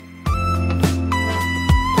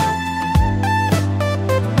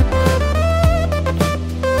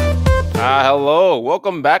Hello.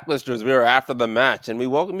 Welcome back, listeners. We are after the match, and we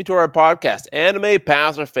welcome you to our podcast, Anime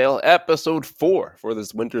Pass or Fail, episode 4 for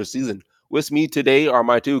this winter season. With me today are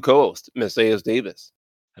my two co-hosts, Messias Davis.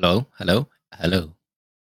 Hello.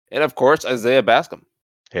 And of course, Isaiah Bascom.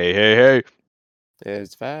 Hey.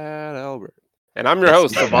 It's Fat Albert. And I'm your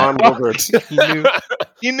host, Savon Gilbert.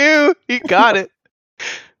 He knew. He got it.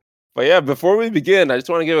 But yeah, before we begin, I just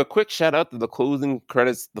want to give a quick shout out to the closing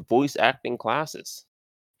credits, the voice acting classes.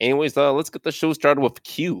 Anyways, let's get the show started with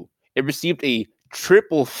Q. It received a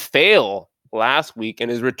triple fail last week and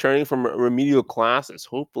is returning from remedial classes.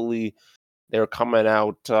 Hopefully, they're coming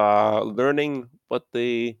out learning what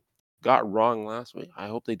they got wrong last week. I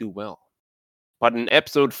hope they do well. But in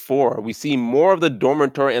episode 4, we see more of the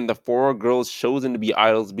dormitory and the 4 girls chosen to be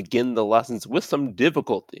idols begin the lessons with some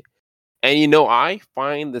difficulty. And I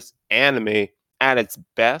find this anime at its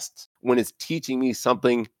best when it's teaching me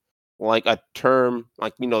something like a term,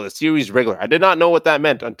 like, the series regular. I did not know what that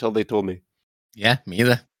meant until they told me. Yeah, me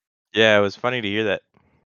either. Yeah, it was funny to hear that.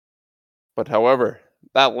 But however,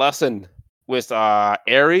 that lesson with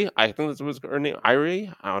Ari, I think this was her name,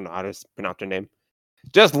 Ari? I don't know how to pronounce her name.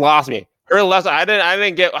 Just lost me. Her lesson, I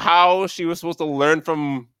didn't get how she was supposed to learn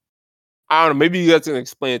from, I don't know, maybe you guys can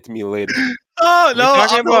explain it to me later. Oh, no.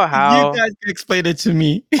 Talking about how you guys can explain it to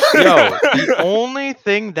me. Yo, the only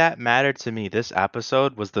thing that mattered to me this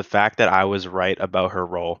episode was the fact that I was right about her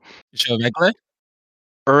role. Show regular?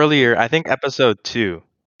 Earlier, I think episode 2,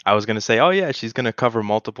 I was going to say, oh yeah, she's going to cover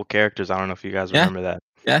multiple characters. I don't know if you guys remember that.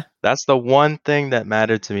 Yeah. That's the one thing that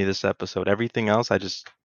mattered to me this episode. Everything else, I just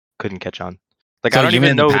couldn't catch on. Like, So I don't you mean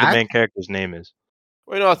even know the who the past? main character's name is.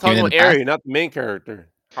 Wait, no, I was talking mean about in the past? Ari, not the main character.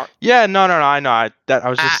 Yeah, no, I know. I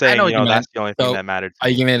was just I saying, know what you meant. that's the only thing So, that mattered to Are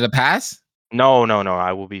you me. giving it a pass? No,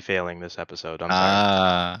 I will be failing this episode. I'm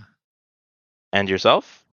sorry. And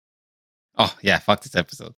yourself? Oh, yeah, fuck this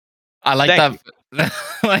episode. I like Thank that.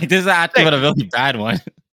 Like, this is actually a really bad one.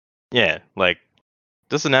 Yeah, like,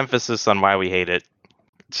 just an emphasis on why we hate it.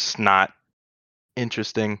 It's not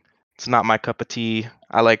interesting. It's not my cup of tea.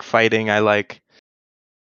 I like fighting. I like,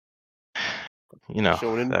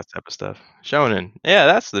 Shonen? that type of stuff. Shonen. Yeah,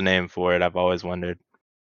 that's the name for it. I've always wondered.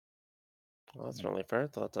 Well, that's certainly fair.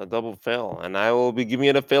 So it's a double fail, and I will be giving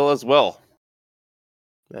it a fail as well.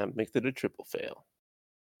 That makes it a triple fail.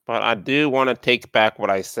 But I do want to take back what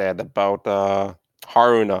I said about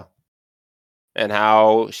Haruna and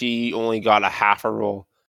how she only got a half a role.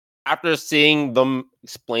 After seeing them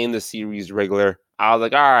explain the series regular, I was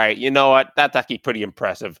like, all right, you know what? That's actually pretty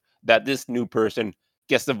impressive that this new person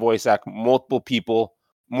gets to voice act multiple people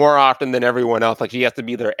more often than everyone else. Like, she has to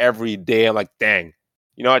be there every day. I'm like, dang.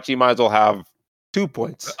 You know what? She might as well have 2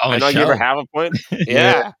 points. On I a know you ever show. have a point. Yeah.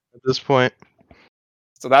 Yeah. At this point,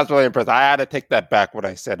 So that's really impressive. I had to take that back, what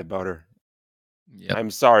I said about her. Yep.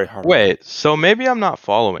 I'm sorry, Haruna. wait, so maybe I'm not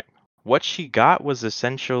following. What she got was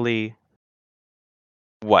essentially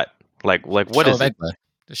what? Like what Show is it? regular.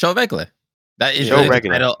 The show regular. That is Show really the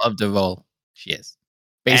regular. title of the role. She is.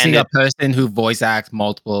 Basically, And a person who voice acts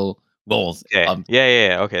multiple roles. Okay.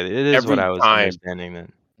 Yeah. Okay, it is what Every I was time. understanding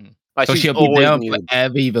then. Like, So she's she'll be always there for needed.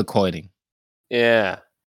 every recording. Yeah.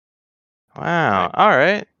 Wow. Right. All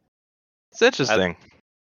right. It's interesting.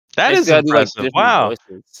 That They is gotta do, like, impressive. different Wow.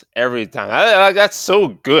 voices every time. That's so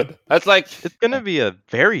good. That's like, It's gonna be a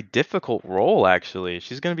very difficult role, actually.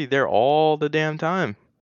 She's gonna be there all the damn time.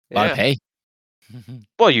 A lot of pay.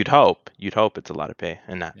 Well, you'd hope. You'd hope it's a lot of pay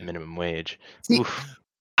and not Yeah. minimum wage. See, Oof.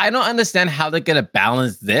 I don't understand how they're gonna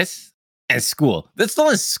balance this and school. They're still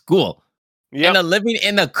in school. Yep. And they're living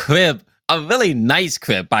in a crib, a really nice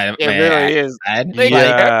crib by It really is. add. They Yeah,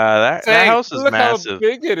 kept that saying, house is look massive. how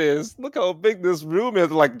big it is. Look how big this room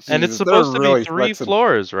is. Like, And it's Jesus, supposed to they're be really 3 flexing.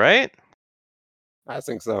 floors, right? I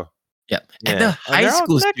think so. Yeah. And Yeah. the And high they're all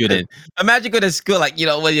school connected. student. Imagine going to school, like,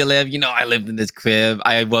 where you live. I lived in this crib.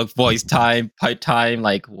 I work voice time, part time.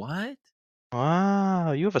 Like, what?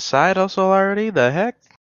 Wow, you have a side hustle already? The heck?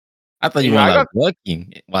 I thought you Yeah, were I like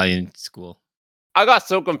working while you're in school. I got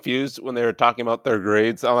so confused when they were talking about their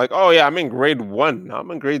grades. I'm like, oh yeah, I'm in grade 1.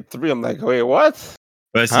 I'm in grade 3. I'm like, wait, what?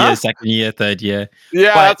 First Huh? year, second year, third year.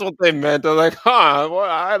 Yeah, But- that's what they meant. I'm like, huh? Well,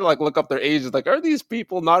 I had to look up their ages. Like, are these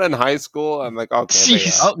people not in high school? I'm like, okay, they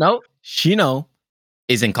Jeez. are. Oh, no. Shino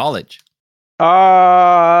is in college.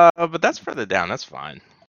 But that's further down. That's fine.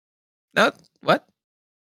 No, what?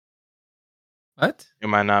 What?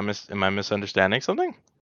 Am I misunderstanding something?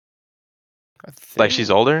 I Like she's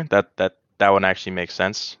think- older? That one actually makes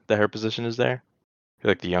sense that her position is there. I feel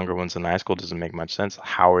like the younger ones in high school doesn't make much sense.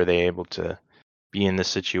 How are they able to be in this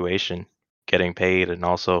situation, getting paid and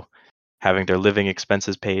also having their living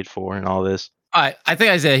expenses paid for and all this? All right, I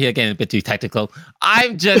think I said here getting a bit too technical.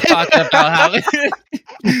 I'm just talking about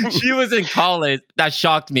how she was in college. That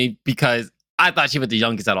shocked me because I thought she was the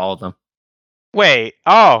youngest out of all of them. Wait.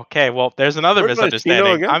 Oh, okay. Well, there's another Where's Chino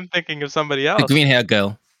misunderstanding. again? I'm thinking of somebody The else. green hair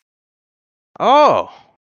girl. Oh,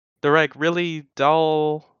 the like really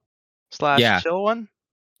dull / Yeah. chill one.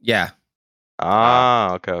 Yeah.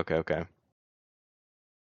 Ah, okay.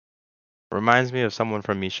 Reminds me of someone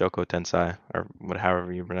from Mishoko Tensei, or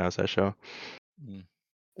however you pronounce that show.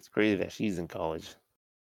 It's crazy that she's in college.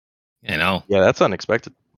 I know. Yeah, that's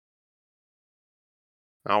unexpected.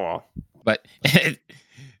 Oh well. But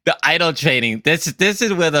the idol training, this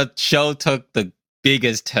is where the show took the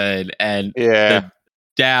biggest turn and Yeah.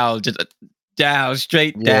 down, just down,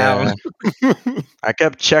 straight down. I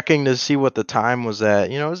kept checking to see what the time was at.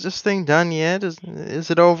 Is this thing done yet? Is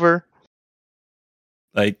it over?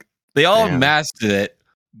 Like they all Damn. mastered it,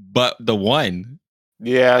 but the one.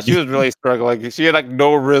 Yeah, she was really struggling. She had like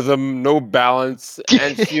no rhythm, no balance,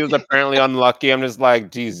 and she was apparently unlucky. I'm just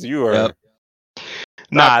like, geez, you are. Yep.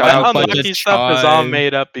 Nah, Not that gonna put unlucky this stuff is all time.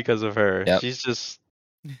 made up because of her. Yep. She's just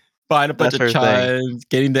Find a bunch That's of her thing. chimes,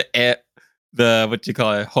 getting the what you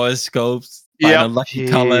call it, horoscopes, find Yep. a lucky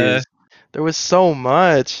color. Jeez. There was so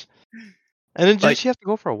much. And then did Like- she have to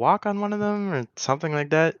go for a walk on one of them or something like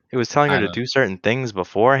that? It was telling her I to know. do certain things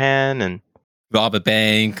beforehand and Rob a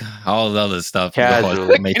bank, all the other stuff. The Casually.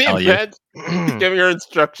 horoscope may Can you tell you. imagine giving her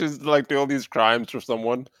instructions to like do all these crimes for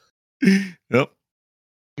someone? Yep.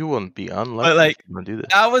 you wouldn't be unlucky like, if you want to do this.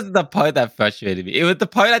 That was the part that frustrated me. It was the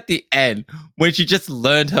part at the end when she just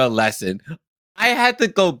learned her lesson. I had to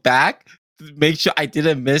go back to make sure I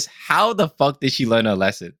didn't miss how the fuck did she learn her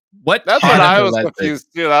lesson? What That's part what of I her was lesson? confused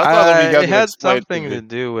too. That's why I you guys It had explain something to to me.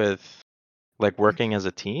 do with like working as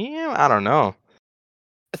a team. I don't know.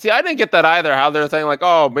 See, I didn't get that either. How they're saying like,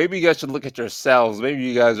 oh, maybe you guys should look at yourselves. Maybe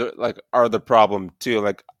you guys are the problem too.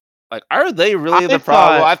 Like are they really the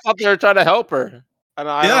problem? I thought they were trying to help her, and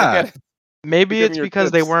I don't get it. Maybe Give it's me your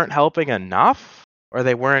because they tips. weren't helping enough, or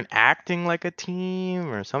they weren't acting like a team,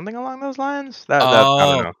 or something along those lines. That I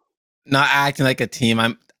don't know. Not acting like a team.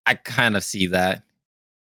 I kind of see that,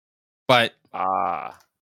 but Ah,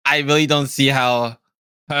 I really don't see how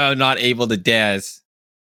her not able to dance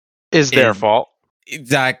Is their is- fault?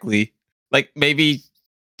 exactly. Like maybe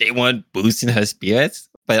they weren't boosting her spirits,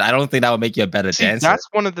 but I don't think that would make you a better See, dancer. that's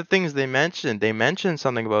one of the things they mentioned. They mentioned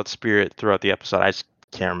something about spirit throughout the episode. I just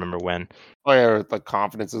can't remember when. oh yeah, like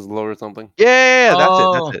confidence is low or something. Yeah,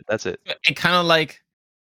 Oh. that's it. It kind of like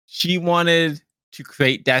she wanted to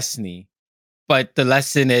create destiny, but the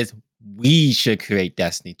lesson is we should create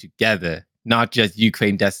destiny together, not just you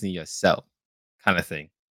creating destiny yourself, kind of thing.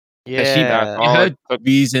 'Cause she- Yeah, Oh, her it took-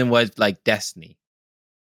 reason was like destiny.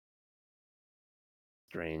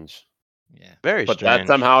 strange. Yeah. very But strange. that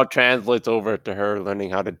somehow translates over to her learning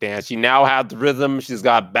how to dance. She now has the rhythm. She's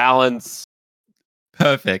got balance.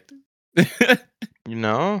 Perfect. You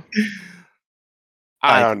know,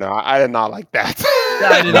 I don't know. I did not like that.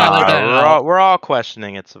 I did not like that at all. we're all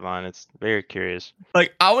questioning it, Savon. It's very curious.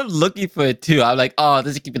 Like I was looking for it too. I'm like, oh,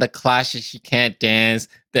 this could be the clash that she can't dance.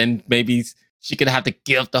 Then maybe she could have to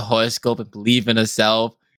give up the horoscope and believe in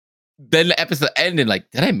herself. Then the episode ended.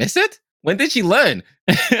 Like, did I miss it? When did she learn?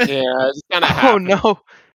 Yeah, it's kind of Oh no,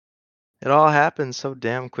 it all happened so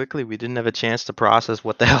damn quickly. We didn't have a chance to process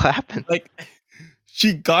what the hell happened. Like,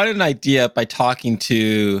 she got an idea by talking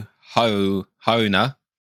to Haruna,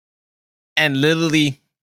 and literally,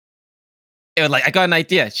 it was like, I got an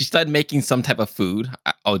idea. She started making some type of food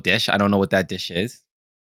or dish. I don't know what that dish is.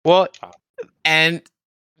 Well, And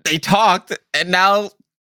they talked, and now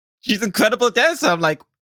she's an incredible dancer. I'm like,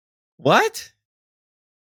 what?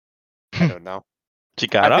 I don't know. she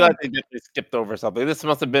I got feel up. like they skipped over something. This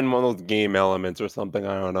must have been one of those game elements or something.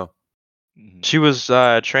 I don't know. She was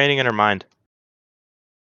training in her mind.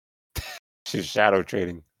 She's shadow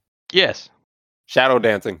trading, Yes. shadow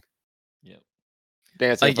dancing. Yep.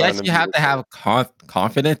 Dancing. Like, in front yes, of you them. have to have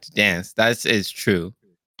confidence to dance. That is true.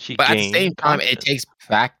 She But at the gained same time, it confidence. takes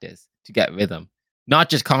practice to get rhythm, not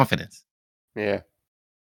just confidence. Yeah.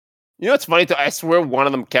 You know what's funny too? I swear one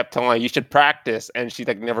of them kept telling her you should practice, and she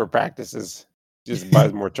like never practices. She just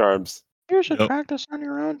buys more charms. You should Yep. practice on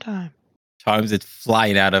your own time. Charms is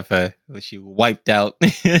flying out of her. She wiped out.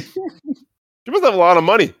 She must have a lot of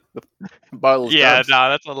money. to buy those charms.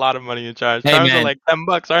 that's a lot of money in charge. Hey, Charms man. are like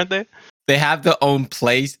 $10, aren't they? They have their own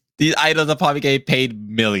place. These idols are probably getting paid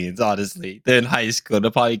millions, honestly. They're in high school.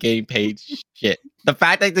 They're probably getting paid shit. The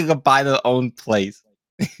fact that they can buy their own place.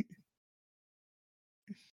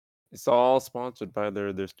 It's all sponsored by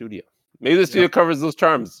their studio. Maybe the studio covers those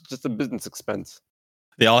charms. Just a business expense.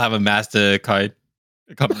 They all have a MasterCard.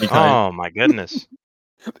 company card. Oh my goodness,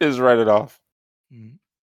 Just write it off.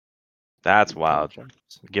 that's wild.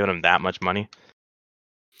 Giving him that much money.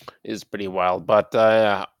 Is pretty wild. But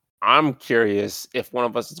I'm curious if one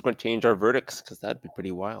of us is going to change our verdicts, because that'd be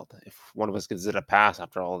pretty wild if one of us gives it a pass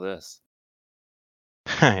after all this.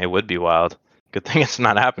 It would be wild. Good thing it's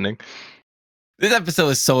not happening. This episode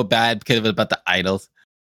was so bad because it was about the idols.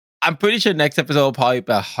 I'm pretty sure next episode will probably be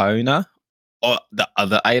about Haruna or the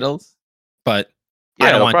other idols, but I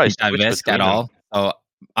don't it'll want probably to take that switch risk at between them. all. So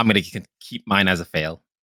I'm going to keep mine as a fail.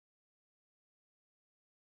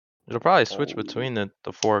 It'll probably switch Oh. between the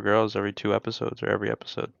 4 girls every 2 episodes or every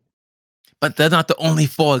episode. But they're not the only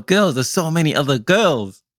 4 girls. There's so many other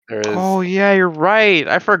girls. There is. Oh yeah, you're right.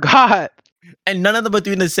 I forgot. And none of them are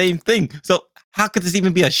doing the same thing. So how could this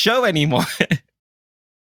even be a show anymore?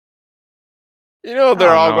 You know, they're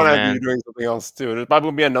I don't all know, going to man. be doing something else too. There's probably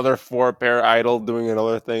going to be another 4-pair idol doing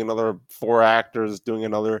another thing, another 4 actors doing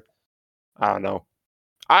another. I don't know.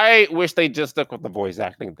 I wish they just stuck with the voice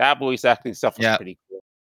acting. That voice acting stuff was Yeah. pretty cool.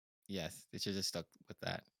 Yes, they should have stuck with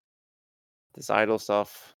that. This idol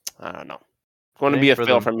stuff, I don't know. It's going to Same be a for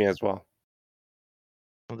fail them. for me as well.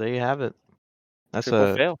 Well, there you have it. That's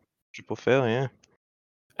Triple a fail. triple fail, yeah.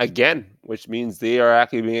 Again, which means they are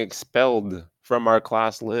actually being expelled from our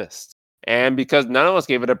class list. And because none of us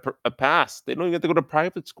gave it a pass, they don't even get to go to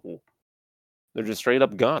private school. They're just straight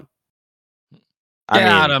up gone. Get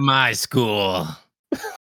out of my school.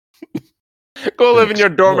 Go live in your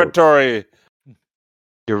dormitory.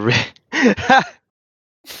 You're no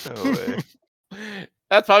way.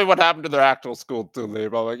 That's probably what happened to their actual school too. They're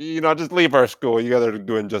probably like, just leave our school. You guys are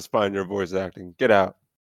doing just fine. Your voice acting. Get out.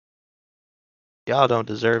 Y'all don't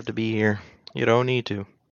deserve to be here. You don't need to.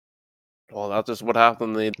 Well, that's just what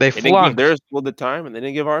happened. They didn't give flunked. their school the time, and they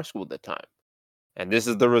didn't give our school the time. And this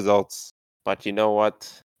is the results. But you know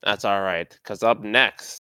what? That's all right. Because up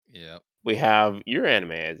next, Yeah. we have your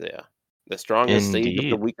anime, Isaiah. The strongest sage of the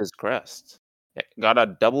Indeed. weakest crest. It got a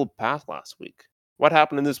double pass last week. What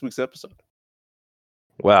happened in this week's episode?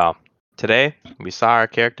 Well, today we saw our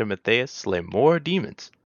character Matthias slay more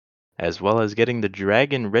demons, as well as getting the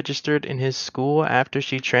dragon registered in his school after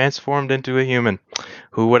she transformed into a human.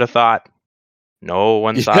 Who would have thought? No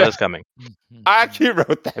one saw Yeah. this coming. I actually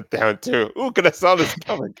wrote that down too. Who could have saw this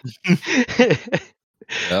coming?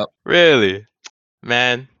 Yep. Really?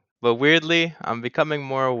 Man. But weirdly, I'm becoming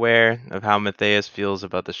more aware of how Matthias feels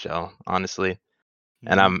about the show, honestly.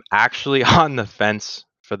 And I'm actually on the fence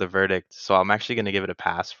for the verdict, so I'm actually going to give it a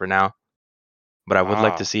pass for now. But I would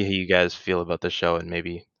like to Wow. see how you guys feel about the show and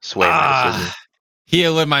maybe sway my decision.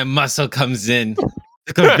 Here where my muscle comes in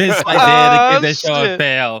to convince Isaiah to give this show a shit.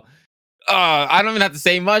 fail. I don't even have to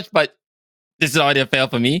say much, but this is already a fail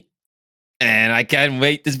for me. And I can't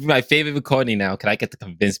wait. This will be my favorite recording now. Can I get to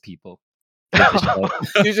convince people?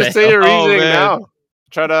 You just say your Oh, reasoning man. now.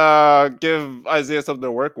 Try to give Isaiah something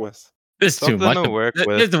to work with. There's too Something much. to work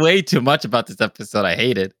with. There's way too much about this episode. I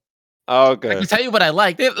hate it. I Okay. can tell you what I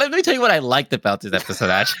liked. Let me tell you what I liked about this episode,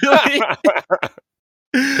 actually.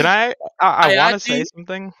 Can I I want to say actually-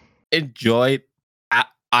 something. Enjoyed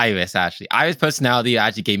Iris, actually. Iris' personality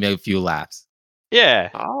actually gave me a few laughs. Yeah.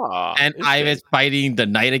 And Iris fighting the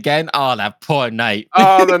knight again. Oh, that poor knight.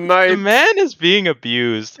 Oh, the The night. man is being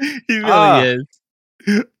abused. He really Ah.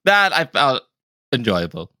 is. That I found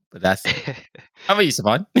enjoyable. But that's it. How about you,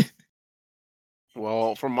 Savon?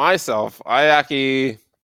 Well, for myself, I actually,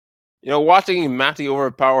 watching Matty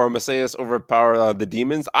overpower Messias overpower the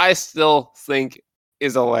demons, I still think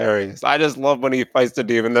is hilarious. I just love when he fights the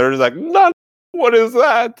demon. They're just like, "No, what is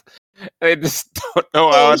that?" And they just don't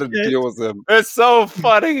know how to Bullshit. deal with him. It's so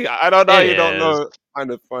funny. I don't know. It You don't is. know. It's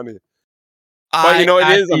kind of funny. I it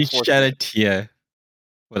is actually shed a unfortunate. tear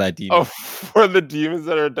for that demon. Oh, for the demons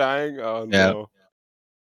that are dying. Oh Yeah. no.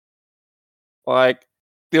 Like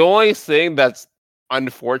the only thing that's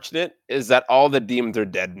unfortunate is that all the demons are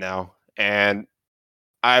dead now, and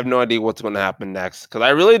I have no idea what's going to happen next. Because I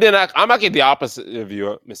really didn't. I'm actually the opposite of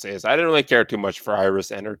you, Messias. I didn't really care too much for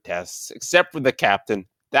Iris and her tests, except for the captain.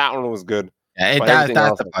 That one was good. Yeah, But that's everything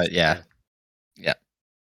else the was part. Yeah.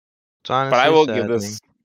 It's honestly But I will saddening. give this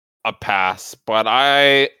a pass. But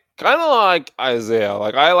I kind of like Isaiah.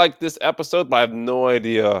 Like I like this episode, but I have no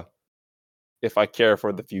idea if I care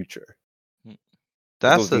for the future.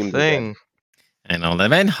 That's those the demons are dead. thing. I know. The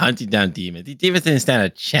man hunting down demons. The demons didn't stand a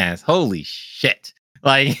chance. Holy shit.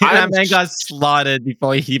 Like, I'm that man got slaughtered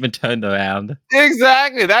before he even turned around.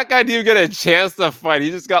 Exactly. That guy didn't get a chance to fight. He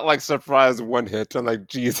just got like surprised one hit. I'm like,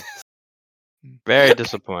 Jesus. Very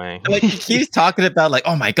disappointing. Like, he keeps talking about, like,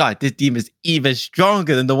 oh my god, this demon is even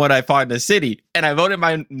stronger than the one I fought in the city. And I wrote in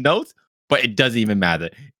my notes, but it doesn't even matter.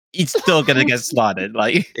 he's still gonna get slaughtered.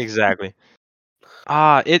 Like, Exactly.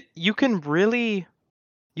 You can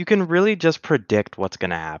really just predict what's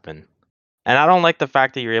gonna happen, and I don't like the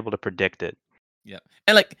fact that you're able to predict it. yeah,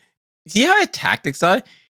 and like, see how his tactics are?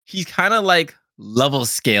 He's kind of like level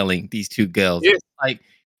scaling these two girls. Yeah. Like,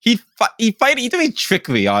 he's doing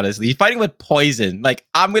trickery. Honestly, he's fighting with poison. Like,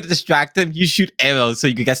 I'm gonna distract him. You shoot arrows so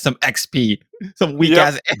you can get some XP, some weak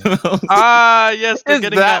ass arrows. Yes, they're Is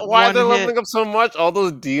getting that why one they're hit. leveling up so much? All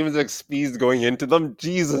those demons XPs going into them?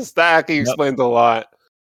 Jesus, that actually explains a lot.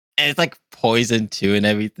 And it's like poison too and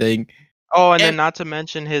everything. Oh, and then And- not to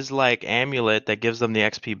mention his like amulet that gives them the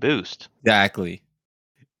XP boost. Exactly.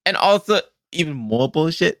 And also, even more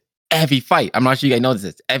bullshit, every fight, I'm not sure you guys notice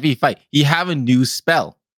this, every fight, you have a new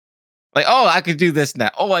spell. Like, oh, I could do this now.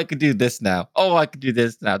 Oh, I could do this now. Oh, I could do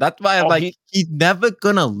this now. That's why I'm like, he's never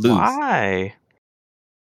gonna lose. Why?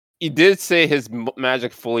 He did say his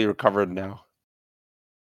magic fully recovered now.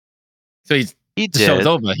 So He the show's did.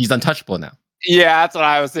 over. He's untouchable now. Yeah, that's what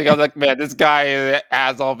I was thinking. I was like, man, this guy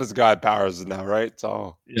has all of his god powers now, right?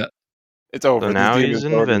 So Yeah. it's over. So These now demons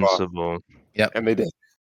he's throw him off. invincible. And they did.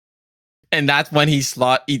 And that's when he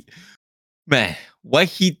man, what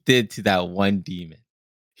he did to that one demon.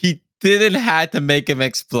 He didn't have to make him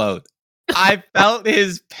explode. I felt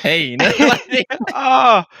his pain. Like,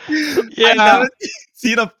 Oh, yeah. I never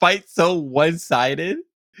seen a fight so one-sided.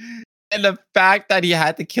 And the fact that he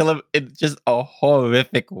had to kill him in just a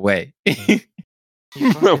horrific way.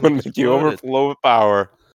 When you overflow with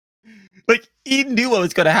power. Like, he knew what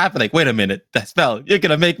was going to happen. Like, wait a minute, that spell, you're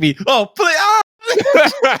going to make me, Oh,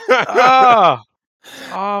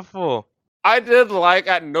 it's awful. I did like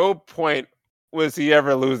at no point was he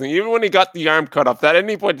ever losing. Even when he got the arm cut off, at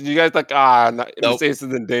any point did you guys like, Nope. Stasis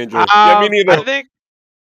is in danger? Yeah, me neither. I think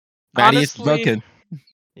Maddie is honestly, broken.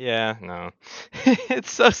 Yeah, no.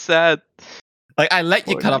 It's so sad. Like, I let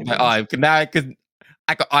you Poor cut off my demons. arm. Now I could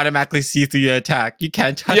automatically see through your attack. You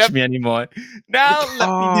can't touch Yep. me anymore. Now let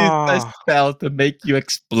me use Oh. a spell to make you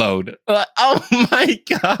explode. Like, oh my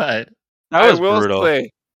god. That was I will brutal.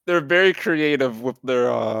 say they're very creative with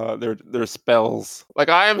their spells. Like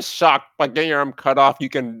I am shocked by getting your arm cut off. You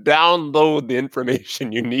can download the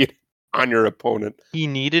information you need on your opponent. He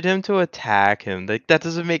needed him to attack him. Like that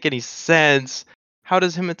doesn't make any sense. How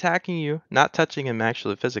does him attacking you, not touching him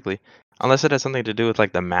actually physically, unless it has something to do with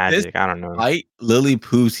like the magic? I don't know. Fight Lily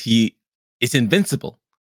proves he is invincible.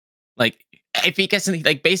 Like, if he gets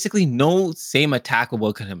like basically no same attack will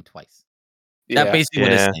work on him twice. Yeah. That basically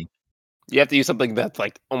what it's Yeah. saying. You have to use something that's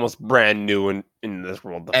like almost brand new in this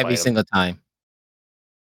world. To Every fight him. single time.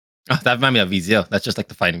 Oh, that reminds me of V0. That's just like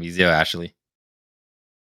the fighting V0, actually.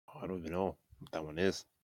 Oh, I don't even know what that one is.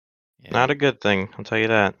 Yeah. Not a good thing. I'll tell you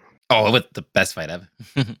that. Oh, it was the best fight ever.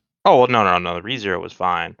 Oh well, no. The ReZero was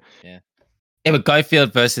fine. Yeah, but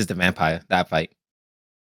Garfield versus the vampire, that fight.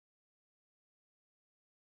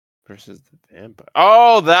 Versus the vampire.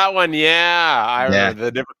 Oh, that one. Yeah, I Yeah. remember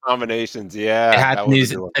the different combinations. Yeah, It had that to was a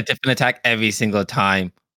use good one. a different attack every single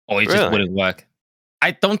time, or it just Really? wouldn't work.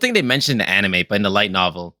 I don't think they mentioned the anime, but in the light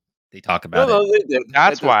novel, they talk about No, it. they did.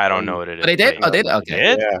 That's They why I did. don't know what it is. Oh, they did? Wait, Oh, they did? they Okay.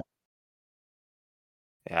 did? Yeah.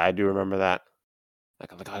 Yeah, I do remember that.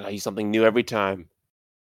 Like, I'm like, I gotta use something new every time.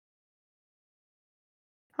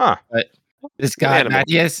 Huh. This Good guy, anime.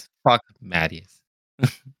 Mattias, fuck Mattias.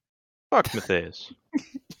 Fuck Matthias.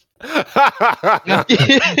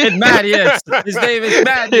 It's Mattias. His name is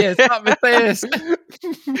Mattias, not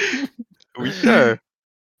Mattias. We sure?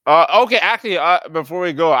 Okay, actually, before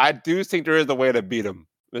we go, I do think there is a way to beat him,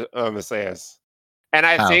 Messias. And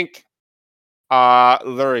I How? think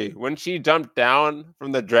Lurie, when she jumped down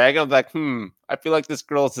from the dragon, I was like, I feel like this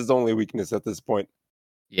girl is his only weakness at this point.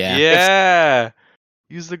 Yeah. Yeah.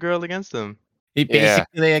 Use the girl against him. He Yeah.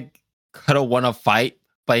 basically like, could have won a fight,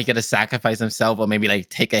 but he could have sacrificed himself or maybe like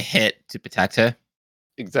take a hit to protect her.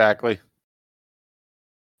 Exactly.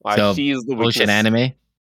 Like So, she's the Bullshit weakness, anime.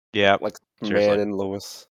 Yeah. like Seriously. Man and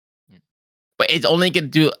Lewis. But it's only gonna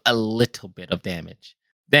do a little bit of damage.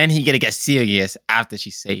 Then he gonna get serious after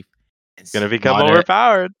she's safe. And Gonna become slaughter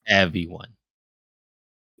overpowered. everyone.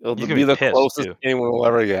 It'll He's be gonna be the pissed, closest too. anyone will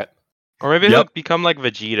ever get. Or maybe Yep. he'll become like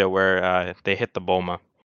Vegeta, where they hit the Bulma.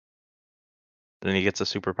 Then he gets a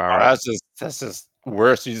superpower. Oh, that's just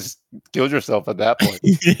worse. You just killed yourself at that point.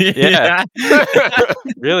 Yeah.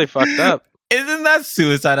 Really fucked up. Isn't that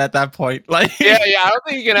suicide at that point? Like, Yeah, I don't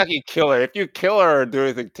think you can actually kill her. If you kill her or do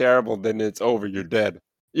anything terrible, then it's over. You're dead.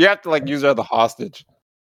 You have to like use her as a hostage.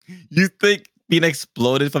 you think being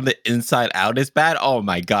exploded from the inside out is bad? Oh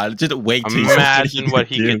my god! Just wait till you see Imagine what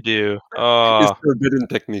he could do. It's Oh, forbidden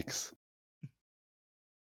techniques.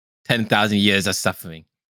 10,000 years of suffering.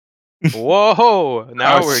 Whoa!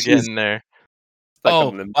 Now Oh, we're jeez. getting there. Like Oh,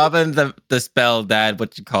 I'm Robin, the spell, Dad.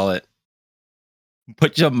 What you call it?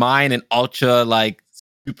 Put your mind in ultra like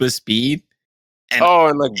super speed, and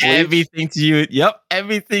and like Bleach. everything to you. Yep,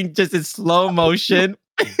 everything just in slow motion.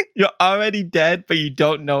 You're already dead, but you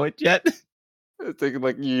don't know it yet. It's taking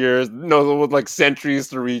like years, no, with like centuries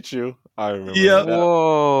to reach you. I remember Yep. that.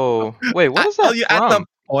 Whoa! Wait, what is Till that you at the from?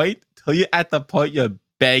 point, you're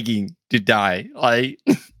begging to die. Like,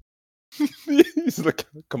 He's like,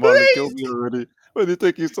 come on, kill me already. Why did it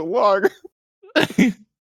take you so long?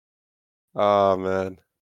 Oh man.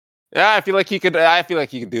 Yeah, I feel like he could. I feel like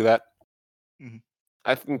he could do that. Mhm.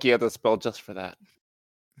 I think he had the spell just for that.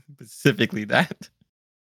 specifically that.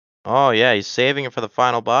 Oh yeah, he's saving it for the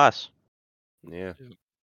final boss. Yeah.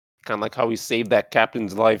 Kind of like how he saved that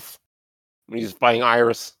captain's life when he's fighting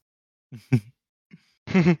Iris.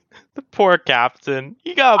 The poor captain.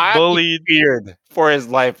 He got I actually bullied. feared for his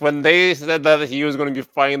life when they said that he was going to be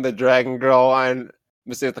fighting the dragon girl, and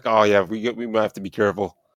Misty's like, "Oh yeah, we might have to be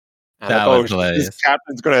careful." And That like, "Oh was shit, this hilarious.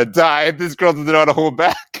 captain's gonna die. This girl doesn't know how to hold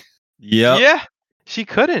back." Yep. Yeah, she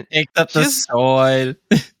couldn't. Picked up the Just- sword,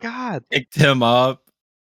 God. picked him up,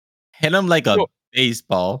 hit him like a Yo.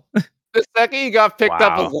 baseball. The second he got picked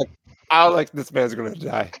up, I Wow. was like, "This man's gonna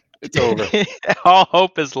die. It's over." All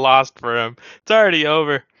hope is lost for him. It's already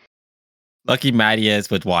over. Lucky Marius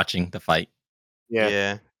was watching the fight,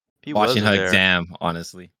 Yeah. He watching wasn't her there. exam.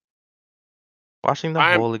 Honestly, Watching the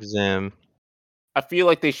I'm- whole exam. I feel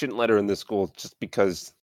like they shouldn't let her in this school just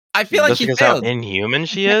because. I feel like Just she because failed. how inhuman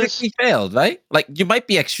she You is. technically failed, right? Like you might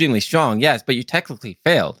be extremely strong, yes, but you technically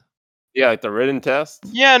failed. Yeah, like the written test.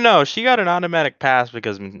 Yeah, no, she got an automatic pass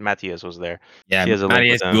because Matthias was there. Yeah, She has a link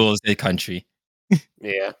Marius with them. rules the country.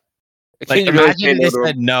 Yeah. Like, Can you really imagine say they no to him?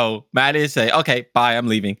 said no. Marius say, "Okay, bye, I'm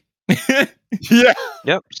leaving." Yeah.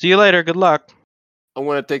 Yep. See you later. Good luck. I'm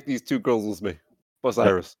gonna take these two girls with me. Plus Yep.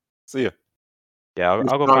 Iris. See ya. Yeah,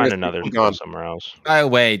 You're I'll go strongest find another people school gone. somewhere else. By the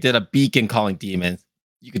way, did a beacon calling demons.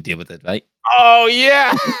 You could deal with it, right? Oh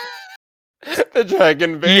yeah. The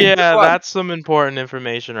dragon bane. Yeah, Come on. that's some important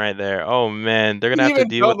information right there. Oh man, they're gonna You have to even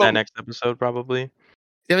deal with tell that them- next episode probably.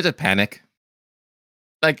 They would just panic.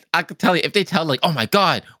 Like I could tell you if they tell like, "Oh my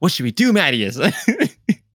god, what should we do, Marius?"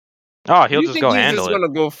 Oh, Do he'll you just think go he's handle just it. gonna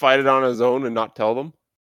go fight it on his own and not tell them?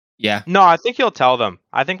 Yeah. No, I think he'll tell them.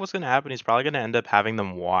 I think what's gonna happen, he's probably gonna end up having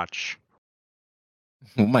them watch.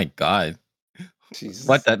 Oh my god. Jesus.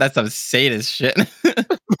 What the? That's some sadist shit.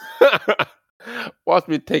 Watch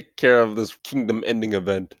me take care of this kingdom ending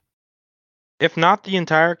event. If not the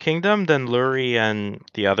entire kingdom, then Luri and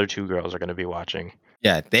the other two girls are gonna be watching.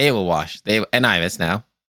 Yeah, they will watch. They and Iris now.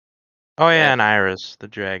 Oh yeah, Yeah. and Iris, the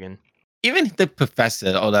dragon. Even the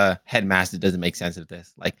professor or the headmaster doesn't make sense of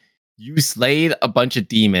this. Like you slayed a bunch of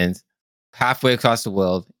demons halfway across the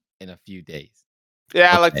world in a few days.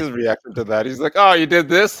 Yeah, I liked Okay. his reaction to that. He's like, "Oh, you did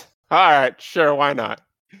this? All right, sure, why not?"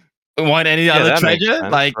 Want any Yeah, other that makes treasure?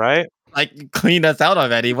 sense, Like right? you cleaned us out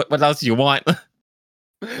already. What else do you want?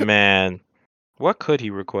 Man, what could he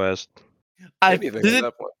request? Anything at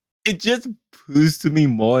that point. It just proves to me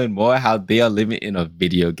more and more how they are living in a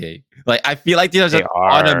video game. Like I feel like these are They just are.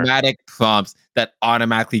 automatic prompts that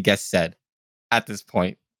automatically get said at this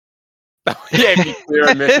point. Yeah, if you clear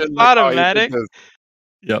a mission, It's like, "Oh, you did automatic. this."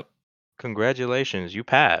 Yep. Congratulations, you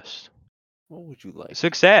passed. What would you like?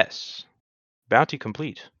 Success. Bounty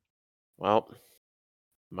complete. Well,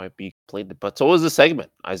 might be played, but so is the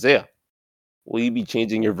segment. Isaiah, will you be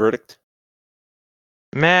changing your verdict?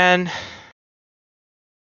 Man,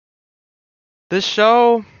 this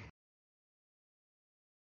show,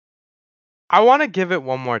 I want to give it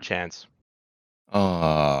one more chance.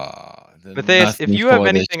 Oh, Matthias, if you have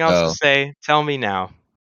anything else to say, tell me now.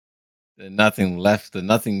 there's nothing left. There's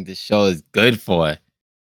nothing this show is good for.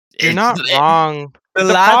 You're It's- not wrong. The,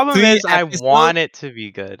 The last problem three is I episodes- want it to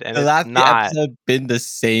be good, and the it's last three not. episodes been the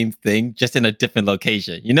same thing, just in a different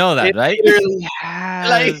location. You know that, It right? literally Like,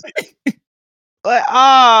 has. Like,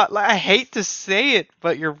 I hate to say it,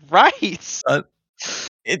 but you're right. it's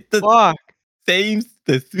the Fuck. same.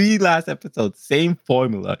 The three last episodes, same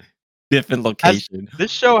formula, different location. This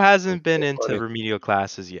show hasn't been so into funny. remedial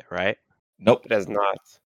classes yet, right? Nope. It has not.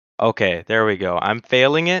 Okay, there we go. I'm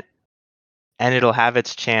failing it, and it'll have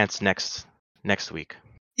its chance next week.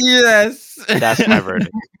 Yes. That's my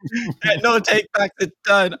verdict. No take backs. It's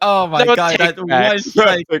done. Oh my No god, that's one take-backs.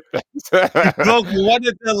 strike. Broke one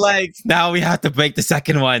of the legs. Now we have to break the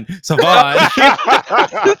second one. Savon.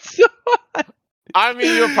 I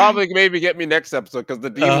mean, you'll probably maybe get me next episode because the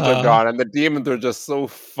demons are gone, and the demons are just so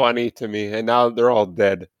funny to me, and now they're all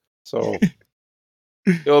dead. So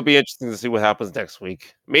It'll be interesting to see what happens next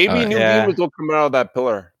week. Maybe Alright. new Yeah. demons will come out of that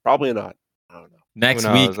pillar. Probably not. I don't know. Next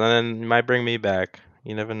Who week, knows? And then it might bring me back.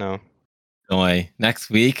 You never know. don't worry. Next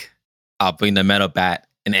week, I'll bring the metal bat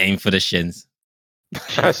and aim for the shins.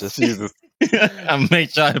 Jesus. Jesus. I'll make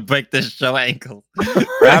sure to break the show ankle.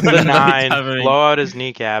 Grab the Never 9, recovering. blow out his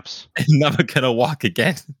kneecaps. Never gonna walk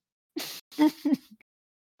again.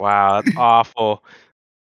 Wow, that's awful.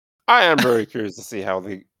 I am very curious to see how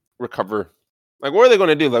they recover. Like, what are they going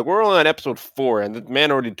to do? Like, we're only on episode 4, and the man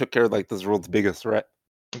already took care of like this world's biggest threat.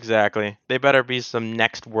 Exactly. They better be some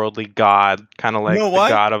next worldly god, kind of like know the what?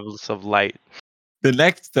 god of light. The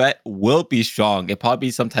next threat will be strong. It'll probably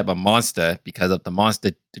be some type of monster because of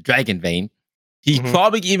the dragon vein. He's Mhm.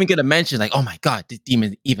 probably even gonna mention like, "Oh my god, this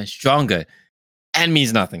demon is even stronger," and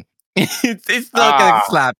means nothing. it's still gonna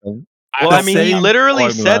slap him. Well, The I mean, he same literally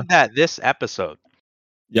formula. said that this episode.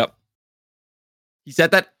 Yep. He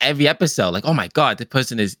said that every episode. Like, "Oh my god, the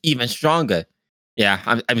person is even stronger." Yeah,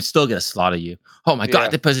 I'm still gonna slaughter you. Oh my Yeah.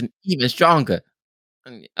 god, the person even stronger.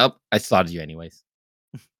 Oh, I slaughtered you anyways.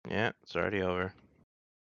 Yeah, it's already over.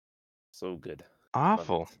 So good.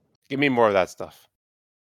 Awful. Give me more of that stuff.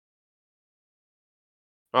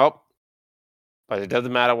 Oh, but it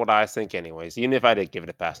doesn't matter what I think, anyways. Even if I did give it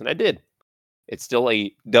a pass, and I did, it's still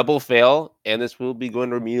a double fail, and this will be going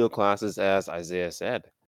to remedial classes, as Isaiah said.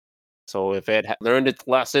 So if it learned its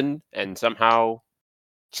lesson and somehow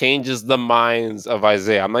changes the minds of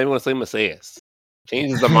Isaiah, I'm not even going to say Messias,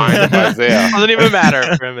 changes the mind of Isaiah, Doesn't even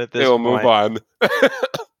matter for him at this it will point. move on.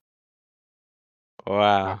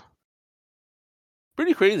 Wow.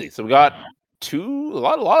 Pretty crazy. So we got a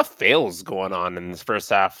lot of fails going on in this first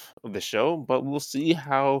half of the show, but we'll see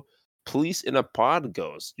how Police in a Pod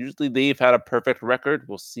goes. Usually they've had a perfect record.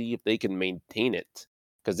 We'll see if they can maintain it.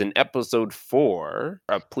 Because in episode 4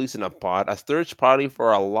 of Police in a Pod, a search party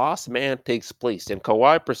for a lost man takes place, and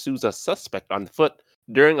Kawhi pursues a suspect on foot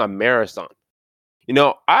during a marathon. You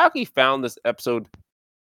know, I actually found this episode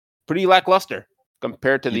pretty lackluster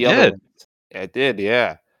compared to You the other did? ones. I did,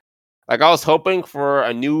 yeah. Like, I was hoping for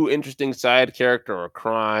a new interesting side character or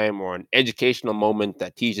crime or an educational moment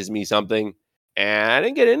that teaches me something, and I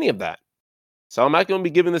didn't get any of that. So I'm not going to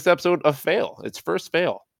be giving this episode a fail. It's first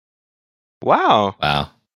fail. Wow. Wow.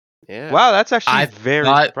 Yeah. Wow, that's actually I very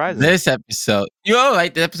thought surprising. this episode, you're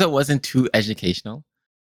right, the episode wasn't too educational,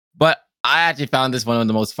 but I actually found this one of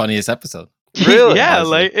the most funniest episodes. Really? Yeah,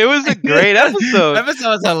 Honestly. like it was a great episode. Episode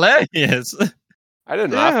was hilarious. I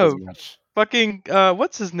didn't laugh as Yeah. much. Fucking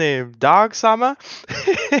what's his name? Dog Sama?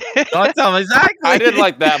 Don't tell me exactly. I did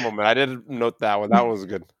like that moment. I did note that one. That one was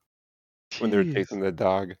good. When they were Jeez. chasing the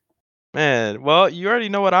dog. Man, well, you already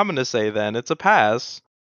know what I'm gonna say then. It's a pass.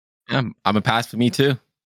 I'm a pass for me too.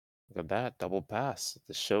 Look at that. Double pass.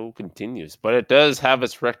 The show continues. But it does have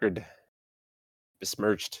its record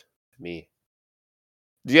besmirched to me.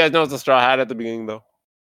 Do you guys notice the straw hat at the beginning, though?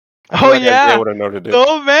 I feel Oh like Isaiah yeah. would have noted it.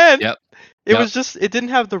 Oh man. Yep. It Yep. was just it didn't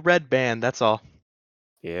have the red band, that's all.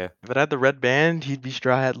 Yeah. If it had the red band, he'd be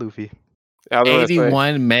Straw Hat Luffy. I was gonna say,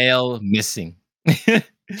 81 male missing.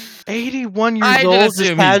 81 years I did old, assume just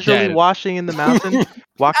he's casually dead. washing in the mountain,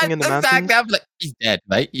 walking in the mountains. I'm like, he's dead,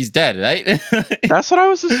 right? He's dead, right? That's what I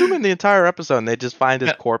was assuming the entire episode, and they just find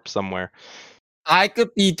his corpse somewhere. I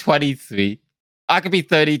could be 23. I could be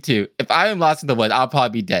 32. If I am lost in the woods, I'll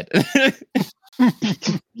probably be dead.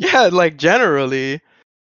 Yeah, like generally.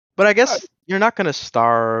 But I guess you're not gonna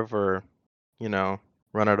starve or,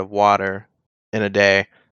 run out of water in a day.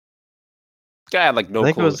 guy had like no I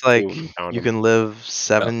think it clothes, was like too, when we found you him. can live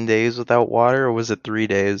 7 days without water, or was it 3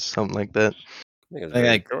 days, something like that, I think it's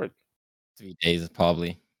Like- very short. 3 days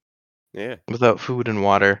probably. Yeah. without food and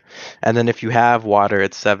water. And then if you have water,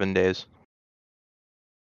 it's 7 days.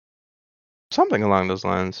 Something along those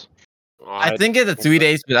lines. I think it's a 3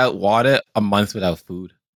 days without water, a month without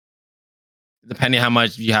food. Depending how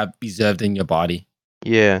much you have reserved in your body,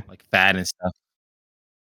 Yeah. like fat and stuff.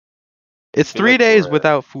 It's feel 3 like days we're-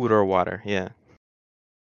 without food or water. Yeah.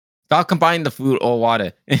 Stop combining the food or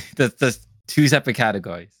water. That's 2 separate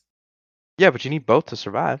categories. Yeah, but you need both to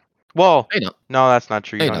survive. Well, I know. no, that's not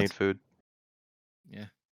true. You Hey, don't no. need food. Yeah.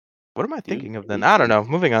 What am I You thinking of need then? I don't know.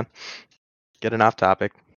 Moving on. Getting off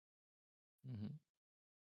topic.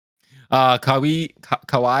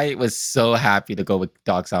 Kawhi was so happy to go with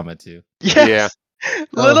Dog Sama too. Yes.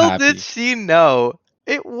 Little happy. did she know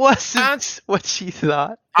it wasn't what she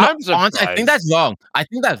thought. I'm Honestly, surprised. I think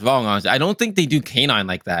that's wrong. Honestly. I don't think they do canine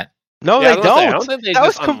like that. No, Yeah, I they was gonna say, I don't. think they That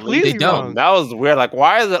was just unleashed completely They don't. wrong. That was weird. Like,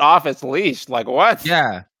 why is it off its leash? Like, what?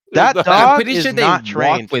 Yeah. That There's dog I'm pretty is sure they not walk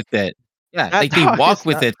trained. with it. Yeah, That like they dog walk is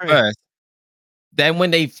with not it trained. first. Then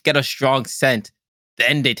when they get a strong scent,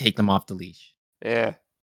 then they take them off the leash. Yeah.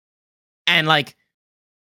 And like,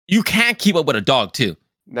 you can't keep up with a dog too.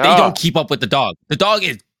 No. They don't keep up with the dog. The dog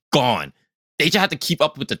is gone. They just have to keep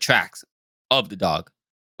up with the tracks of the dog.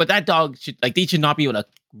 But that dog they should not be able to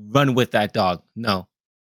run with that dog. No.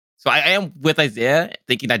 So I am with Isaiah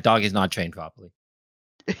thinking that dog is not trained properly.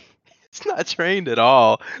 It's not trained at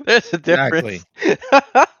all. There's a difference.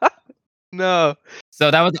 No.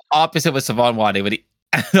 So that was the opposite with Savon Wade, with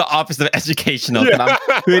the opposite of educational. But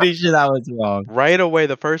I'm pretty sure that was wrong. Right away,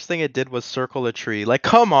 the first thing it did was circle a tree. Like,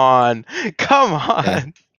 come on. Come on. Yeah.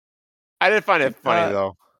 I did find it funny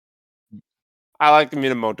though. I like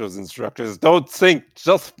Minamoto's instructors. Don't think,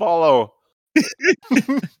 just follow.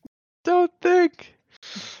 Don't think.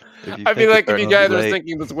 I feel like if you guys were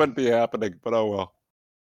thinking this wouldn't be happening, but oh well.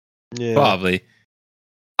 Yeah. Probably.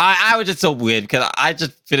 I was just so weird because I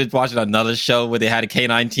just finished watching another show where they had a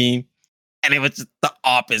canine team, and it was just the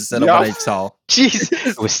opposite of what I saw. Jesus,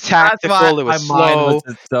 it was tactical. It was my mind slow. was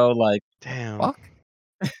just so like, Damn. fuck.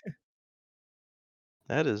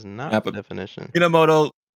 That is not Yeah, the but definition. Minamoto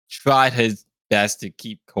tried his best to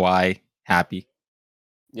keep Kawhi happy.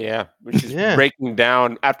 Yeah, when she's breaking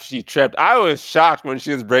down after she tripped. I was shocked when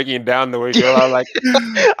she was breaking down the way she was. I was like,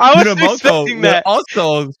 I was expecting that.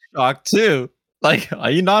 Also shocked too. Like, are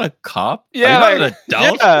you not a cop? Yeah, are you not an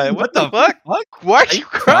adult? Yeah, what the fuck? Why are you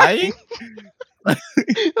crying?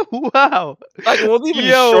 Wow. Like, it wasn't even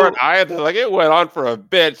short either. Like, it went on for a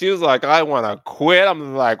bit. She was like, I want to quit.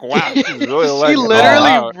 I'm like, wow, she's really she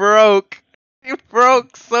literally broke. She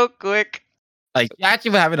broke so quick. Like, you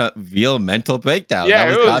actually were having a real mental breakdown. Yeah,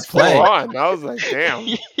 that it was full play. on. I was like, damn.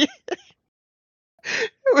 It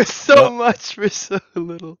was so much for so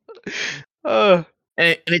little.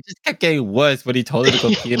 And it just kept getting worse when he told her to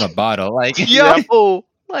go pee in a bottle. Like, yo,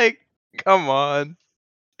 like, come on.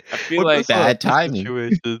 I feel like bad timing.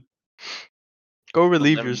 Situation. Go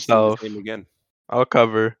relieve yourself. Again. I'll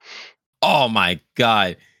cover. Oh my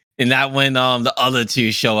god. And that when the other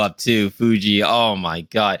two show up too, Fuji. Oh my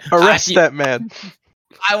god. Arrest that man.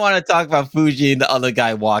 I want to talk about Fuji and the other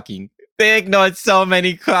guy walking. They ignored so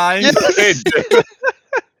many crimes. Yes.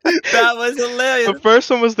 That was hilarious. The first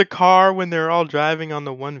one was the car when they were all driving on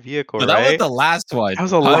the one vehicle, right? That was the last one. That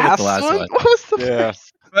was the last one? What was the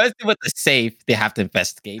first? First with the safe, they have to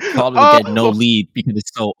investigate. Probably get no lead because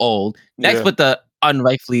it's so old. Next with the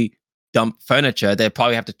unrightfully dumped furniture, they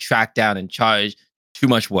probably have to track down and charge too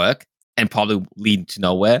much work and probably lead to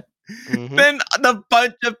nowhere. Mm-hmm. Then the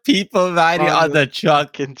bunch of people riding on the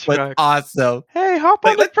truck was awesome. Hey, hop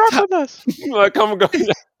on the truck with us. Like, come go.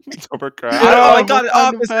 Oh my god,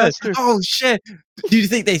 officer. Oh shit. Do you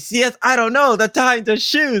think they see us? I don't know. They're tying their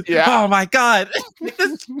shoes. Yeah. Oh my god.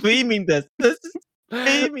 They're screaming this. This is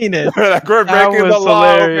screaming it. Like, we're breaking the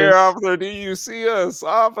law here, officer. Do you see us,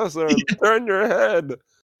 officer? Turn your head.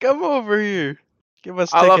 Come over here. Give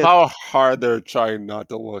us I love how hard they're trying not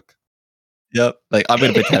to look. Yep. Like, I'm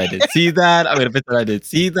gonna pretend I didn't see that. I'm gonna pretend I didn't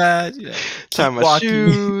see that. You know, tie my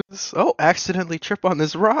shoes. Oh, accidentally trip on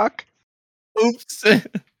this rock. Oops.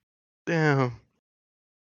 Damn.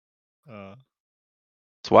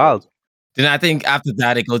 It's wild. Then I think after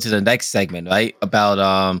that it goes to the next segment, right? About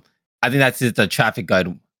I think that's the traffic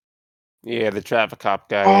guard. Yeah, the traffic cop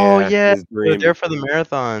guy. Oh yeah, they're there for the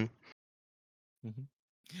marathon. Mm-hmm.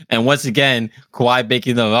 And once again, Kawhi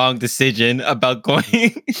making the wrong decision about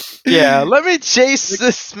going. Yeah, let me chase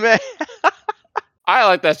this man. I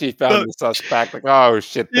like that she found the suspect. Like, oh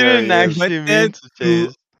shit, you didn't actually mean to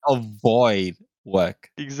chase. Avoid work.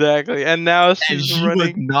 Exactly, and now she's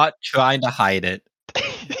running. Was not trying to hide it.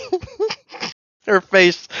 Her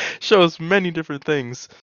face shows many different things.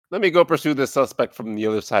 Let me go pursue this suspect from the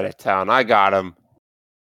other side of town. I got him.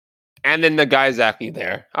 And then the guy's actually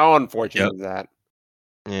there. How unfortunate is that?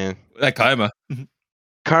 Yeah. Like karma.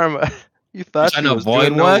 Karma. You thought she was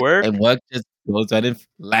doing no work, and work just goes right and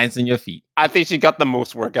lands in your feet. I think she got the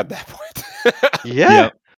most work at that point. Yeah.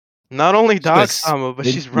 Yep. Not only dog karma, but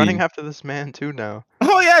she's running after this man too now.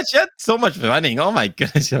 Oh yeah, she had so much running. Oh my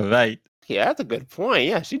goodness, you're right. Yeah, that's a good point.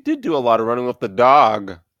 Yeah, she did do a lot of running with the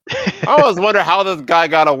dog. I always wonder how this guy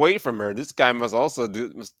got away from her. This guy must also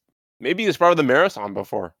maybe he was part of the marathon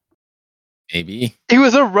before. Maybe. He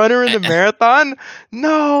was a runner in the marathon?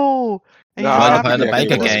 No! He was part of the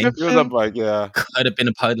biker gang. He was a bike, yeah. Could have been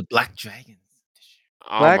a part of the Black Dragons.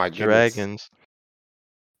 Oh Black my goodness. Dragons.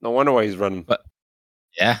 No wonder why he's running. But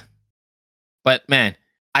yeah. But man,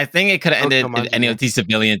 I think it could have ended if any of these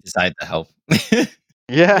civilians decided to help.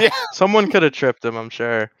 Yeah. Someone could have tripped him, I'm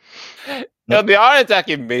sure. No, the audience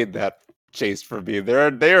actually made that chase for me. They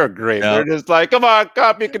are great. They're just like, come on,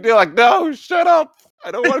 cop, you can do like, no, shut up.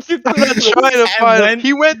 I don't want to keep I'm not doing trying this. to find him. when-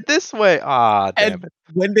 He went this way. Ah, damn And it.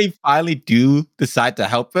 when they finally do decide to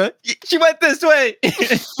help her, she went this way.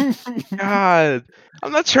 God,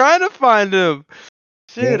 I'm not trying to find him.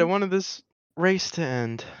 Shit, Yeah. I wanted this race to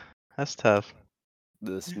end. That's tough.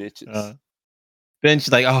 The snitches. Then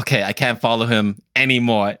she's like, okay, I can't follow him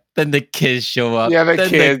anymore. Then the kids show up. Yeah, the then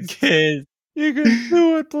kids. The kids. You can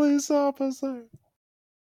do it, police officer.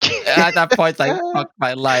 At that point, it's like, fuck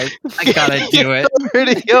my life. I gotta do it. It's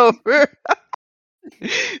already over.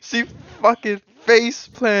 She fucking face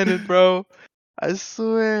planted, bro. I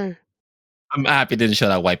swear. I'm happy they didn't show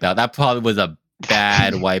that wipeout. That probably was a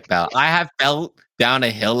bad wipeout. I have fell down a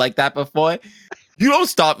hill like that before. You don't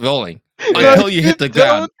stop rolling until you hit the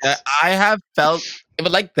ground. I have felt it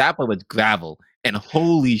was like that, but with gravel. And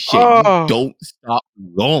holy shit, Oh. you don't stop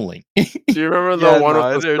rolling. Do you remember the Yeah, one no,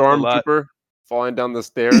 with the there's a lot. stormtrooper falling down the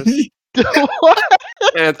stairs? What?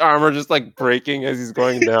 And its armor just like breaking as he's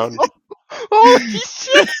going down. Holy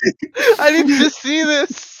shit! I need to see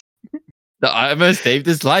this. The armor saved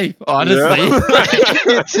his life, honestly.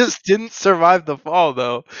 Yeah. It just didn't survive the fall,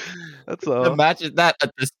 though. That's all. Imagine that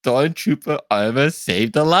the stormtrooper armor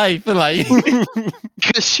saved a life. Like,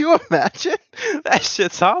 Could you imagine? That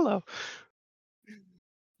shit's hollow.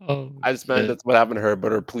 oh, I just meant shit. that's what happened to her,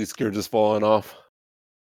 but her police gear just falling off.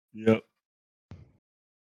 Yep.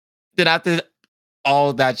 Then after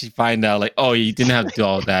all that, she find out like, oh, you didn't have to do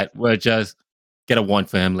all that. We'll just get a warrant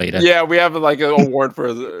for him later. Yeah, we have like a warrant for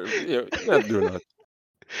not doing that.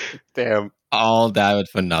 Damn. All that was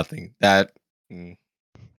for nothing. That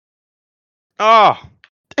Oh.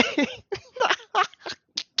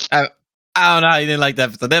 I don't know how you didn't like that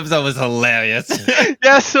episode. The episode was hilarious.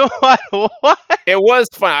 Yeah, so what? It was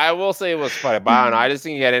fun. I will say it was funny, but I don't know. I just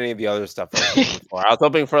didn't get any of the other stuff I was looking for. I was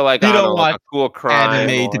hoping for like, You I don't don't know, like watch a cool crime.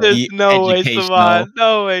 anime to or- be There's no way, educational. Savan.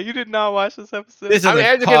 No way. You did not watch this episode. This is I mean, a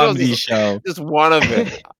educational comedy is- show. just one of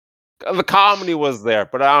it. The comedy was there,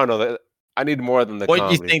 but I don't know. I need more than the What do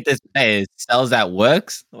comedy. you think this is? Cells that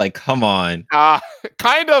works? Like, come on.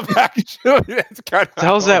 Kind of actually. That's kind of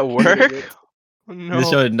Cells how at I was treating work? it. No. This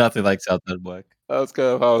show is nothing like Cells that work. That's kind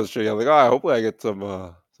of how I was treating it. I'm like, oh, hopefully I get some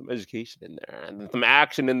education in there and some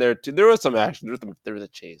action in there too. There was some action. There was a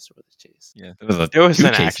chase. Yeah, There was two an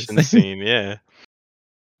chases. action scene, yeah.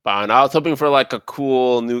 But I was hoping for like a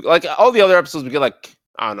cool new, like all the other episodes, we get like,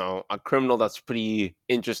 I don't know, a criminal that's pretty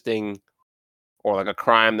interesting, or like a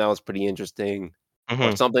crime that was pretty interesting, or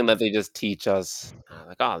Mhm. something that they just teach us.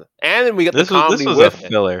 Like, oh, and then we get This the was comedy this was a with it.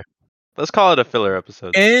 filler. Let's call it a filler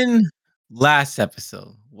episode. In last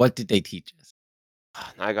episode, what did they teach us?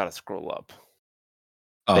 I gotta scroll up.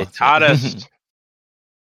 Oh, They taught us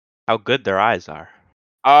how good their eyes are.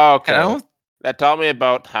 Oh, okay. And I don't That taught me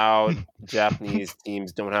about how Japanese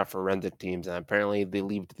teams don't have forensic teams, and apparently they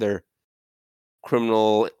leave their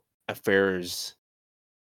criminal affairs.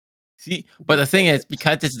 see, but the thing is,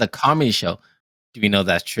 because this is a comedy show, do we know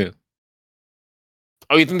that's true?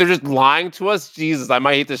 Oh, you think they're just lying to us? Jesus, I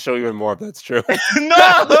might hate this show even more if that's true.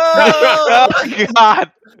 Oh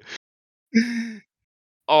God!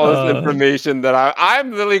 All this Uh. information that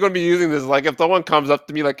I'm literally going to be using this. Like, if someone comes up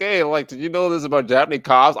to me like, "Hey, like, did you know this about Japanese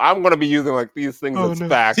cops?" I'm going to be using like these things Oh, as no.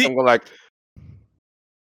 facts. See- I'm going like,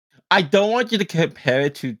 I don't want you to compare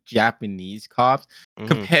it to Japanese cops. Mhm.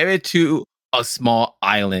 Compare it to a small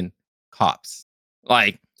island cops,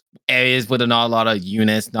 like areas with not a lot of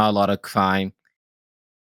units, not a lot of crime,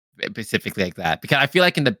 specifically like that. Because I feel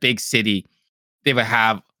like in the big city, they would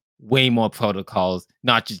have way more protocols,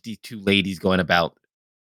 not just these two ladies going about.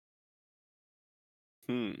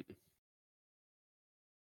 I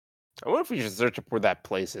wonder if we should search up where that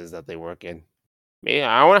place is that they work in. Maybe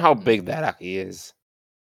I wonder how big that actually is.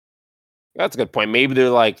 That's a good point. Maybe they're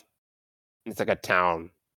like, it's like a town.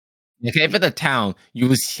 If you're in the town, you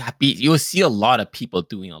will see a lot of people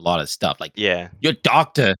doing a lot of stuff. Like Yeah. your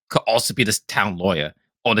doctor could also be this town lawyer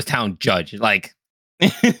or the town judge. Like,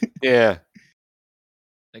 Yeah.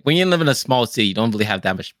 like when you live in a small city, you don't really have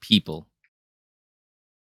that much people.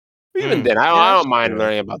 Even Hmm. then, I Yeah, don't that's mind true.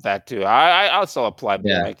 learning about that too. I'll still apply. But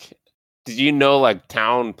Yeah. like, did you know like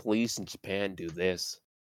town police in Japan do this?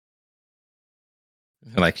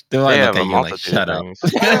 Like they're They like, have look a at you like, multitude shut of up.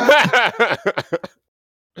 things.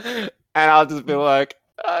 And I'll just be like,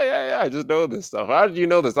 oh yeah, I just know this stuff. How did you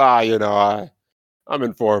know this? I'm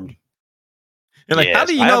informed. You're like, how Yes,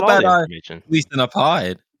 do you I know have all the about information. police in a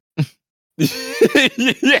pod?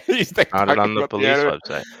 Yeah, he's like Found it talking on the about police anime.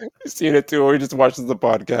 website. You've seen it too, or he just watches the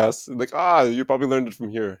podcast. And like, you probably learned it from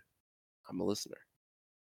here. I'm a listener.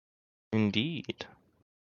 Indeed.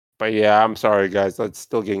 But yeah, I'm sorry guys. That's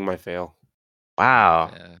still getting my fail.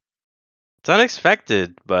 Wow. Yeah. It's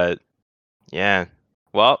unexpected, but yeah.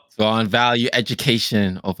 Well, So on value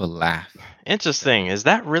education over laugh. interesting. Is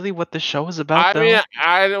that really what the show is about, I though? mean,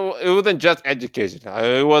 I don't. It wasn't just education.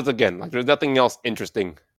 It was again like there's nothing else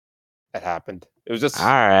interesting that happened. It was just All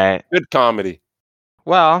right. good comedy.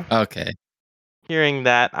 Well, Okay. hearing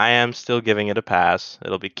that, I am still giving it a pass.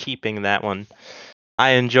 It'll be keeping that one. I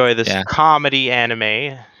enjoy this Yeah. comedy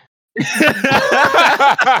anime. Is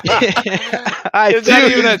I that do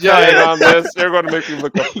even a enjoy giant it. on this? You're going to make me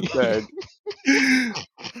look up the tag.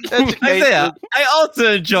 Isaiah, I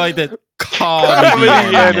also enjoyed the Comedy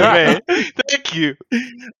comedy anime. anime. Thank you.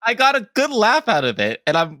 I got a good laugh out of it,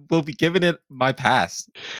 and I will be giving it my pass.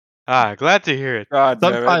 Glad to hear it. God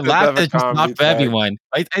damn it. Sometimes Just have laughter a is just comedy not for tag. everyone,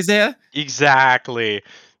 right, Isaiah? Exactly.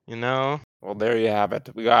 You know? Well, there you have it.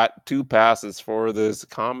 We got 2 passes for this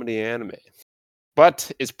comedy anime.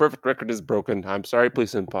 But its perfect record is broken. I'm sorry,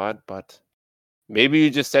 Police and Pod, but maybe you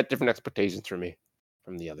just set different expectations for me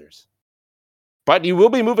from the others. But you will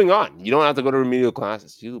be moving on. You don't have to go to remedial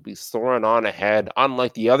classes. You'll be soaring on ahead,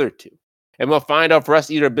 unlike the other 2. And we'll find out if Rest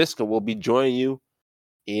Eater Bisco will be joining you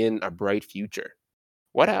in a bright future.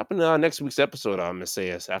 What happened next week's episode on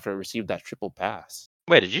Messias after I received that triple pass?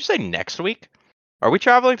 Wait, did you say next week? Are we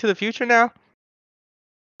traveling to the future now?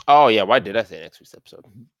 Oh, yeah. Why did I say next week's episode?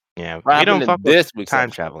 Yeah, What we happened don't in fuck this with week's time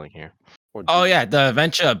episode? traveling here. Or Oh did- yeah, the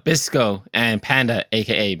adventure of Bisco and Panda,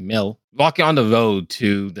 aka Mill, walking on the road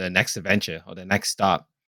to the next adventure or the next stop.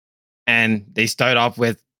 And they start off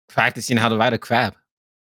with practicing how to ride a crab.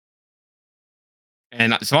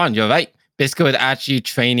 And Swan, you're right. Bisco is actually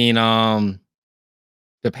training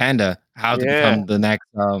the panda how to Yeah. become the next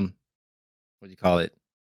what do you call it?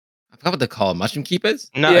 I forgot what they call it. Mushroom keepers?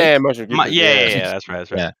 No, yeah, Mushroom Keepers, yeah, that's right,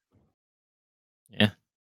 that's right. Yeah. Yeah.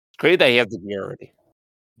 Great that he has the gear already.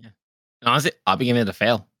 And honestly, I'll be giving it a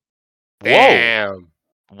fail. Whoa. Damn.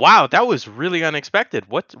 Wow, that was really unexpected.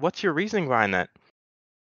 What's your reasoning behind that?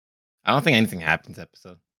 I don't think anything happens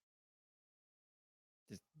episode.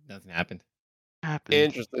 Just nothing happened. Happened.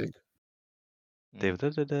 Interesting. I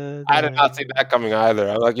I did not see that coming either.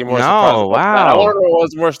 I'm like, more No, surprised. about that. I wow. wonder what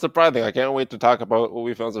was more surprising. I can't wait to talk about what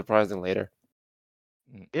we found surprising later.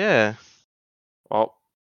 Yeah. Well,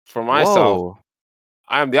 for myself, Whoa.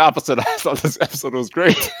 I am the opposite. I thought this episode was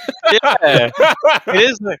great. Yeah. It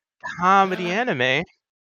is a comedy anime.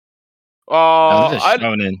 Oh, This is I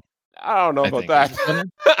shonen, don't know I about think.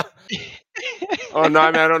 that. Is it Oh no,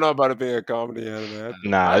 I mean I don't know about it being a comedy anime.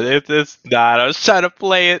 Nah, it's not. I was trying to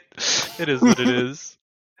play it. It is what it is.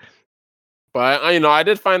 But I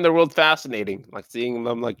did find the world fascinating, like seeing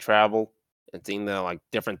them like travel and seeing the like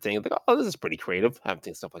different things. Like, oh, this is pretty creative. I haven't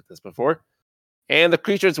seen stuff like this before. And the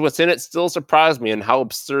creatures within it still surprise me and how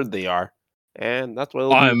absurd they are. And that's why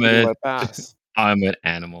I'm my a- pass. armored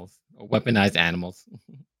animals, or weaponized animals.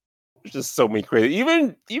 There's just so many crazy.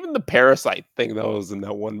 Even the parasite thing that was in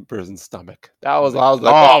that one person's stomach. I was like,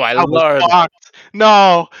 oh my that was lord. fucked.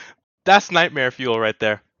 No, that's nightmare fuel right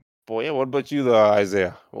there. Boy, yeah, what about you, though,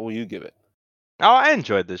 Isaiah? What will you give it? Oh, I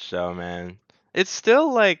enjoyed this show, man. It's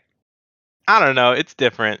still like, I don't know, it's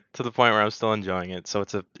different to the point where I'm still enjoying it. So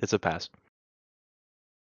it's a pass.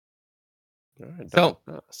 All right, So- double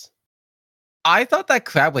pass. I thought that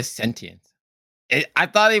crab was sentient. I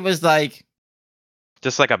thought it was like,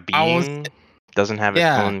 Just like a I was- being doesn't have its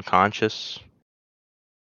Yeah. own conscious.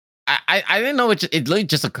 I didn't know it looked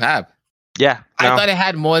just a crab. Yeah, I no, thought it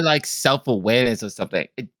had more like self-awareness or something.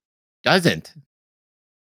 It doesn't.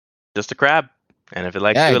 just a crab. And if it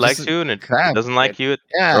likes Yeah, you, it just likes a you, and if crab. it doesn't like you, it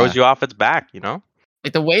Yeah. throws you off its back. You know?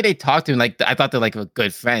 Like the way they talk to him, like I thought they're like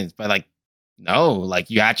good friends, but like no, like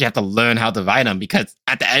you actually have to learn how to ride them because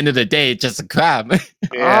at the end of the day, it's just a crab.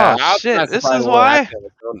 Yeah, I was shit, kinda this surprised is what why? actually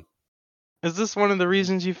was done. Is this one of the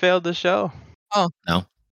reasons you failed the show? Oh no,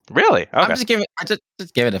 Really? I'm Okay. just giving. I just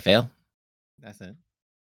give it a fail. That's it.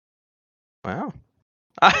 Wow.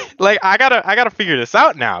 I gotta figure this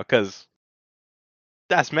out now because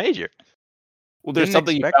that's major. Well, there's Didn't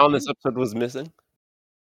something you expect found you. this episode was missing.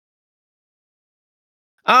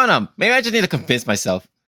 I don't know. Maybe I just need to convince myself.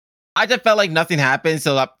 I just felt like nothing happened,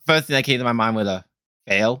 so the first thing that came to my mind was a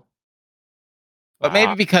fail. But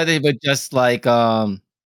maybe because it was just like the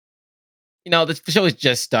show is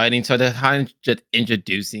just starting, so they're kind of just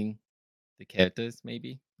introducing the characters.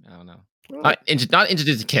 Maybe I don't know. Not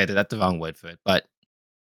introducing characters. That's the wrong word for it. But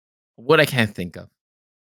what I can't think of.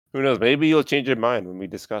 Who knows? Maybe you'll change your mind when we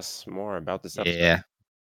discuss more about this episode. Yeah,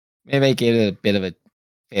 maybe I gave it a bit of a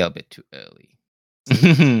fail, a bit too early.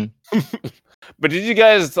 But did you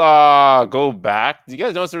guys go back? Did you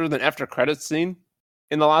guys notice there was an after credits scene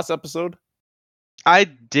in the last episode? I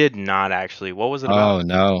did not actually. What was it about? Oh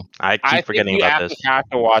no. I I keep think forgetting you about actually this. have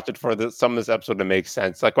to watch it for some of this episode to make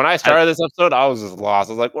sense. Like when I started this episode, I was just lost.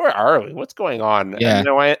 I was like, "Where are we? What's going on?" Yeah. And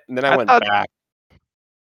then I I went thought- back.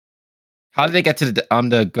 How did they get to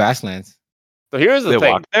the grasslands? So here's the They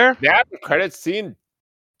thing: walked there. the after credits scene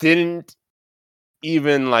didn't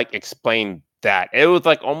even like explain that. It was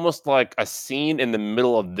like almost like a scene in the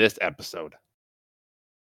middle of this episode.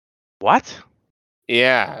 What?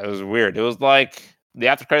 Yeah, it was weird. It was like the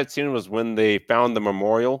after credit scene was when they found the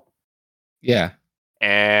memorial Yeah.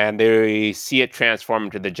 and they see it transform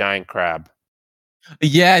into the giant crab.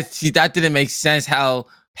 Yeah, see, that didn't make sense how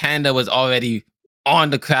Panda was already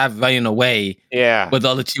on the crab running away, Yeah. but the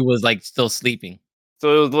other two was like still sleeping.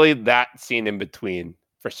 So it was really that scene in between.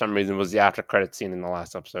 For some reason, was the after credit scene in the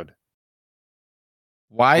last episode.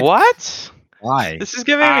 Why? What? Why? This is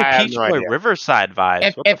giving me I have Peach no Boy idea. Riverside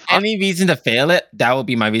vibes. What the If fuck? any reason to fail it, that would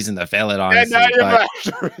be my reason to fail it, honestly. now you're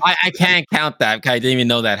But back. I can't count that because I didn't even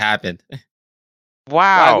know that happened.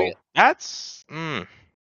 Wow. think- That's.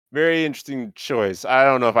 Very interesting choice. I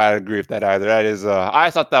don't know if I agree with that either. That is,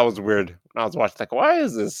 I thought that was weird when I was watching. Like, why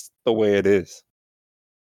is this the way it is?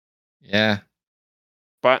 Yeah.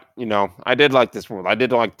 But you know, I did like this world. I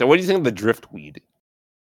did like. What do you think of the driftweed?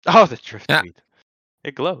 Oh, the driftweed. Yeah.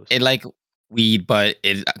 It glows. It like weed, but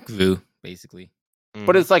it grew, basically.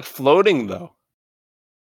 But it's like floating though.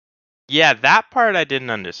 Yeah, that part I didn't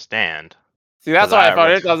understand. See, that's 'Cause why I I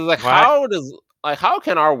found was- it. I was like, what? how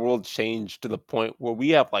can our world change to the point where we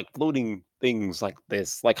have like floating things like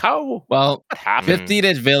this? Like how Well, what happened? 50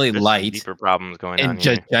 is really There's some light deeper problems going in on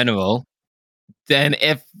just here. general. Then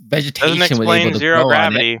if vegetation Doesn't was able explain to zero grow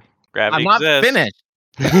on it, gravity. Gravity I'm not exists. finished.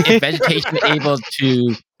 If vegetation is able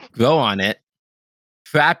to grow on it,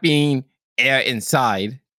 trapping air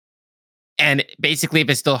inside, and basically if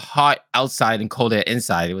it's still hot outside and cold air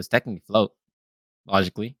inside, it was technically float,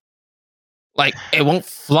 logically. Like it won't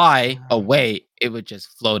fly away, it would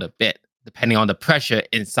just float a bit, depending on the pressure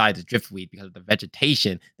inside the driftweed because of the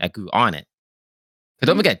vegetation that grew on it. Because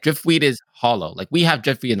don't forget, driftweed is hollow. Like we have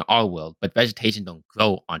driftweed in our world, but vegetation don't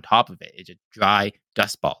grow on top of it. It's just dry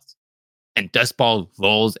dust balls. And dust ball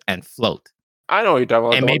rolls and float. I know what you're talking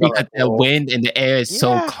about. And the one maybe that, because the wind and the air is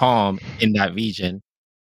so Yeah. calm in that region.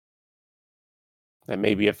 that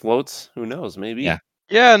maybe it floats. Who knows? Maybe. Yeah.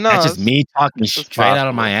 Yeah, no. That's just it's- me talking it's straight out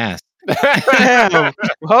of my ass. Damn.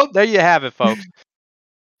 Well, there you have it, folks.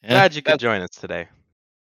 Yeah. Glad you could join us today.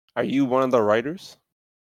 Are you one of the writers?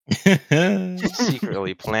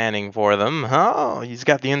 Secretly planning for them. Oh, he's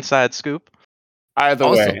got the inside scoop. Either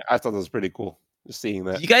Also- way, I thought that was pretty cool. Just seeing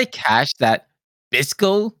that. you guys catch that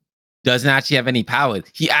Bisco doesn't actually have any powers.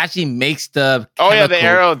 He actually makes the Oh yeah, the chemical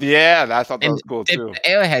arrow. Yeah, I thought that and was cool dip too. the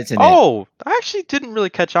arrowheads in it. Oh, I actually didn't really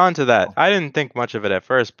catch on to that. I didn't think much of it at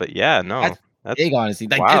first, but yeah, no. That's Big, honestly.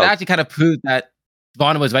 Like wow. it actually kind of proved that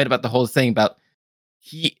Vaughn was right about the whole thing about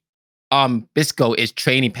Bisco is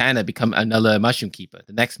training Panda to become another mushroom keeper,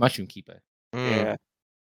 the next mushroom keeper. Yeah.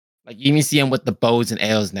 Like you even see him with the bows and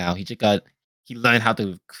arrows now. He learned how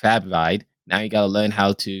to crab ride. Now you gotta learn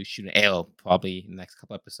how to shoot an arrow probably in the next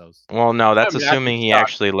couple episodes. Well, no, that's I mean, that's assuming he sucks.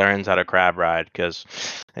 actually learns how to crab ride because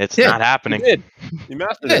it's Yeah, not happening. He did. He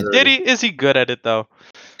mastered Did. it. Did already. he? Is he good at it though?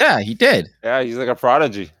 Yeah, he did. Yeah, he's like a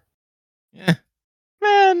prodigy. Yeah.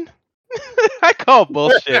 Man, I call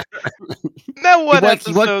bullshit. That one He worked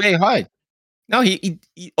episode. very hard. No, he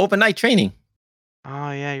overnight training.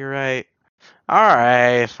 Oh yeah, you're right. All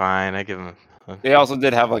right, fine. I give him. They also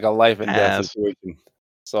did have like a life and death Ass. situation.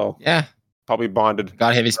 So Yeah, probably bonded.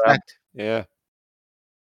 gotta have respect. Yeah.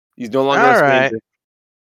 He's no longer All a right. stranger.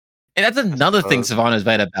 And that's another thing suppose. Savannah's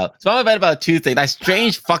right about. Savannah's right about two things. That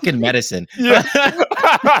strange fucking medicine. Yeah.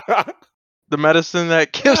 The medicine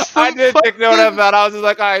that gives them I did take note of that. I was just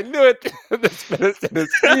like, I knew it. This medicine is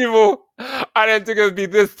evil. I didn't think it would be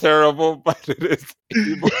this terrible, but it is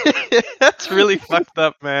evil. That's really fucked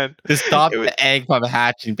up, man. To stop It was- the egg from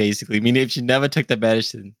hatching, basically. Meaning if she never took the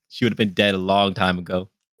medicine, she would have been dead a long time ago.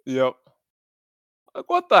 Like,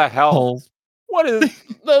 what the hell? Whole What is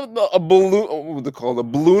a balloon? What was it called? A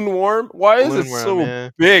balloon worm? Why is Balloon it worm, so yeah.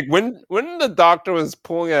 big? When the doctor was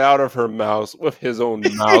pulling it out of her mouth with his own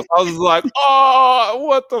mouth, I was like, oh,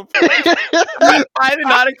 what the? Fuck? I did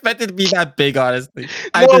not expect it to be that big, honestly.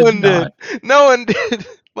 I No did one not. did. No one did.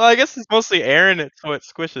 Well, I guess it's mostly air in it, so it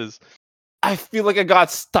squishes. I feel like it got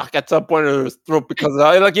stuck at some point in his throat because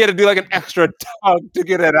like he had to do like an extra tug to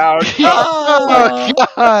get it out. Oh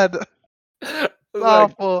God, It's it's like,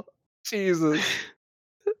 awful. Jesus.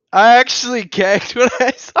 I actually gagged when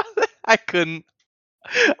I saw that. I couldn't.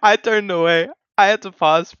 I turned away. I had to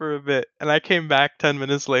pause for a bit, and I came back 10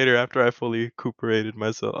 minutes later after I fully recuperated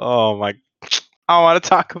myself. Oh my! I don't want to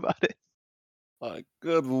talk about it.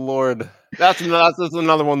 Good lord, that's just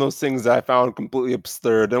another one of those things that I found completely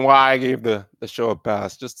absurd, and why I gave the show a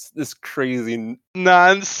pass. Just this crazy.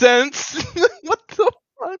 Nonsense. What the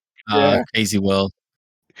fuck? Yeah. Crazy world.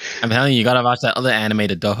 I'm telling you gotta watch that other anime,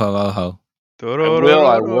 the Dohoroho.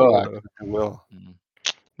 I will.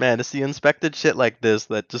 Man, it's the inspected shit like this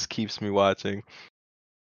that just keeps me watching.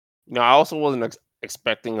 I also wasn't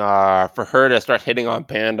expecting for her to start hitting on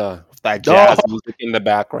Panda with that jazz music in the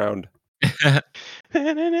background. She's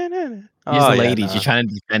a lady. She's trying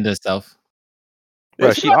to defend herself.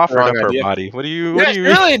 Bro, she offered up her body. What do you? She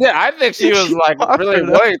really did. I think she was like really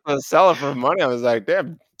willing to sell it for money. I was like,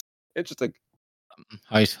 damn, interesting.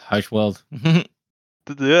 Harsh world.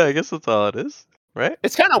 Yeah, I guess that's all it is, right?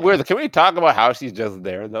 It's kind of weird. Can we talk about how she's just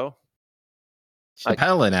there though? She's a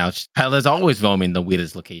peddler now. Peddler's always roaming the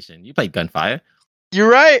weirdest location. You played Gunfire. You're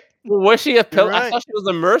right. Well, was she a peddler? I thought she was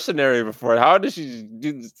a mercenary before. How did she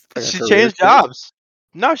do this? She changed jobs.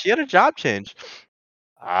 No, she had a job change.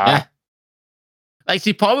 Yeah. Like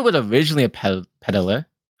she probably was originally a peddler.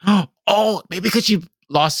 Oh, maybe because she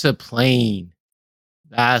lost her plane.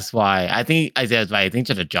 That's why. I think Isaiah's right. I think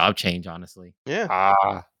just a job change, honestly. Yeah.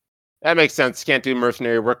 That makes sense. Can't do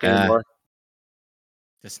mercenary work anymore.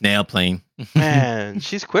 The snail plane. Man,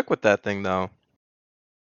 she's quick with that thing though.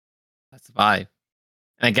 That's the vibe.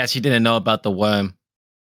 And I guess she didn't know about the worm.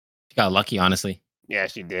 She got lucky, honestly. Yeah,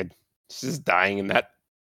 she did. She's just dying in that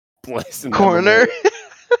place. In Corner.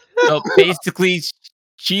 So basically,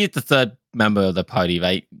 she is the third member of the party,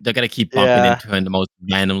 right? They're gonna keep bumping into her in the most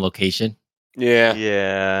random location. Yeah.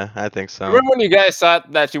 Yeah, I think so. Remember when you guys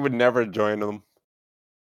thought that she would never join them?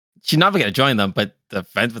 She's never gonna join them, but they're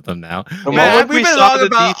friends with them now. The moment we saw the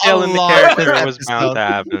detail in the character, it was bound to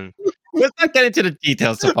happen. Let's not get into the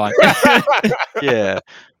details so far. Yeah.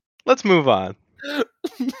 Let's move on.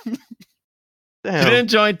 Damn. Didn't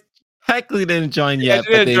join. Technically didn't join yet,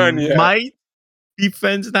 but they might be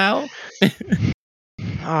friends now.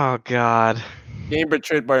 Oh God. Game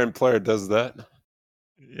betrayed by employer does that.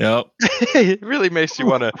 Yep. It really makes you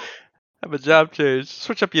want to have a job change,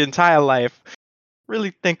 switch up your entire life,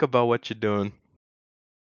 really think about what you're doing.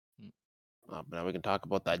 But now we can talk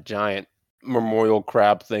about that giant memorial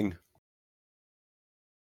crab thing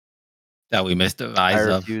that we missed the rise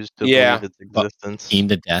of. Believe its existence. Team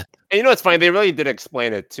to death. And it's funny, they really did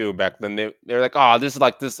explain it too back then. They're like, oh, this is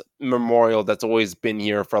like this memorial that's always been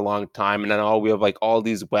here for a long time, and then we have like all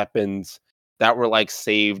these weapons that were like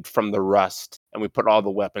saved from the rust, and we put all the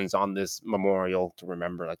weapons on this memorial to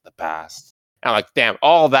remember like the past. And like, damn,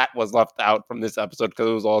 all that was left out from this episode because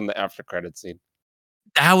it was all in the after credit scene.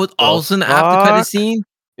 That was also an after credit scene?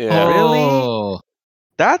 Yeah. Really?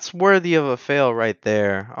 That's worthy of a fail right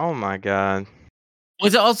there. Oh my God.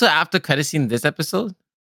 Was it also after credit scene in this episode?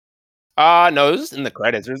 No, it was in the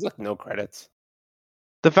credits. There's like no credits.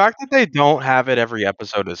 The fact that they don't have it every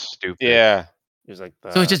episode is stupid. Yeah. There's like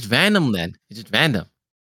So it's just random then. It's just random.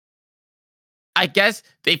 I guess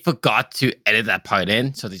they forgot to edit that part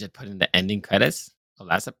in, so they just put in the ending credits of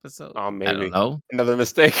last episode. Oh, maybe. I don't know. Another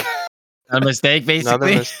mistake. A mistake, basically.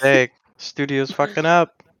 Another mistake. Studio's fucking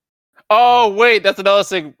up. Oh, wait, that's another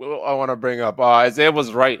thing I want to bring up. Isaiah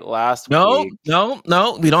was right last week. No,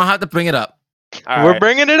 we don't have to bring it up. We're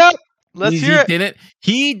bringing it up. Let's hear it.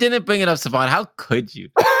 He didn't bring it up, Savon. How could you?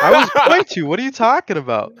 I was going to. What are you talking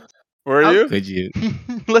about? Were you? How could you?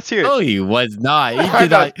 Let's hear it. No, he was not. He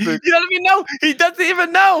did not. You don't even know. He doesn't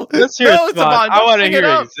even know. Let's hear it, Savon. I want to hear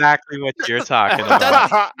exactly what you're talking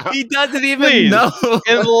about. He doesn't even know.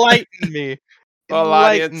 Enlighten me. Well,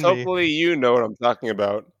 audience, hopefully you know what I'm talking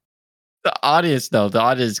about. The audience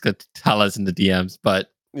could tell us in the DMs,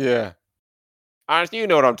 but yeah, honestly, you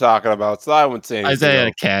know what I'm talking about, so I wouldn't say anything. Isaiah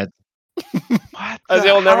the cat. What?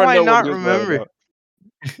 Isaiah will never know. Not remember. What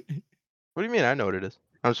do you mean? I know what it is.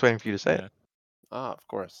 I'm just waiting for you to say it. Of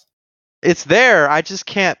course. It's there. I just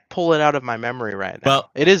can't pull it out of my memory right now.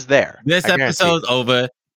 Well, it is there. This episode's over.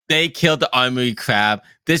 They killed the armory crab.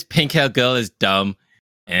 This pink hair girl is dumb.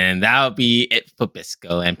 And that'll be it for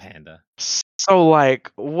Bisco and Panda. So,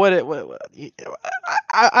 like, what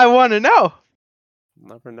I want to know.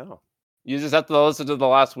 Never know. You just have to listen to the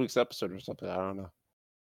last week's episode or something. I don't know.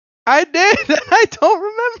 I did. I don't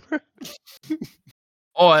remember.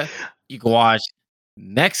 Or you can watch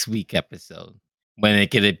next week's episode when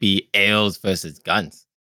it could be Arrows versus Guns.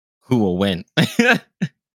 Who will win?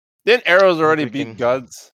 Didn't Arrows already beat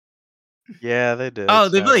Guns? Yeah, they did. Oh,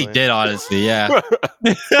 they really did, honestly, yeah.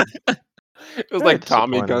 It was like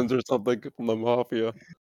Tommy Guns or something from the Mafia.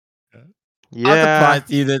 Yeah. I'm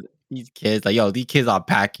surprised these kids, like, yo, these kids are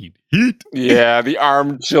packing heat. Yeah, the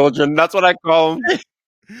armed children. That's what I call them.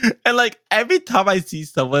 And like every time I see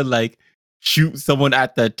someone like shoot someone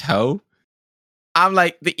at the toe, I'm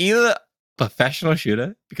like, the either professional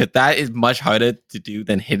shooter, because that is much harder to do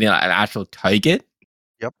than hitting an actual target,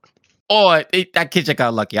 Yep. or that kid just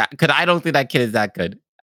got lucky. Because I don't think that kid is that good.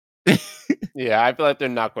 Yeah, I feel like they're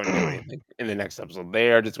not going to do anything in the next episode.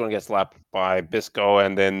 They are just going to get slapped by Bisco,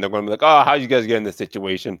 and then they're going to be like, "Oh, how you guys get in this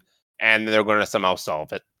situation?" And they're going to somehow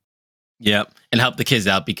solve it. Yep, and help the kids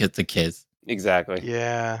out because the kids. Exactly.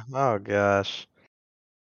 Yeah. Oh gosh.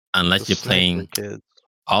 Unless The you're playing sniper kids.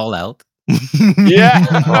 All Out. Yeah.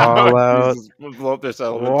 Fallout. Jesus, we'll blow up their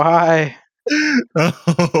settlement. Why?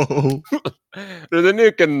 Oh. There's a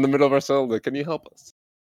nuke in the middle of our settlement. Can you help us?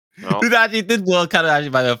 No. Dude, actually, this world kind of actually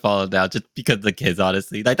might have fallen down just because of the kids,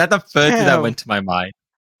 honestly. Like, that's the first thing that Damn. went to my mind.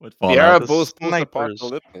 With They are Fallout. The both snipers.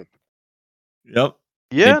 post-apocalyptic. Yep.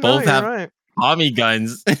 Yeah, both no, have- you're right. Army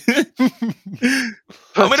guns. I'm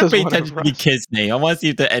going to Just pay one attention of to the us. kid's name. I want to see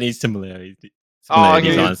if there are any similarities. Oh,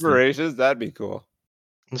 similarities, any honestly. inspirations? That'd be cool.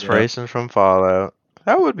 Inspiration from Fallout.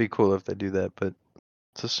 That would be cool if they do that, but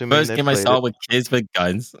it's assuming First they game I played saw it. with kids with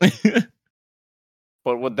guns.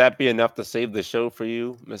 But would that be enough to save the show for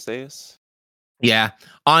you, Messias? Yeah.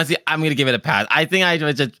 Honestly, I'm going to give it a pass. I think I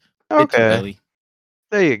was just a bit too Okay, early.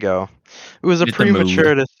 there you go. It was a Just the mood.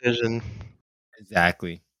 premature decision.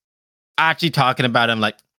 Exactly. Actually, talking about it, I'm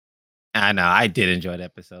like, I know, I did enjoy the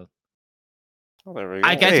episode. Oh, there we go.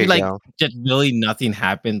 I guess There you like go. just really nothing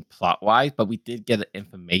happened plot wise, but we did get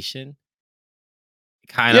information.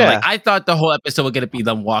 Kind of Yeah. like I thought the whole episode was gonna be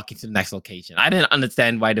them walking to the next location. I didn't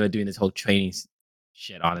understand why they were doing this whole training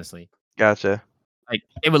shit. Honestly, Gotcha. like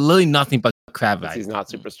it was literally nothing but crab Because rides. he's not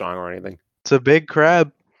super strong or anything. It's a big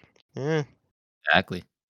crab. Yeah. Exactly.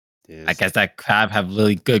 It I is. guess that crab have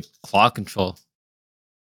really good claw control.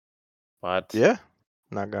 But Yeah.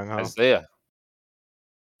 Not gung ho. Isaiah,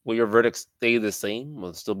 will your verdict stay the same? Will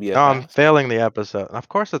it still be a No, I'm pass? failing the episode. Of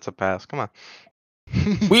course it's a pass. Come on.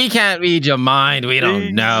 We can't read your mind. We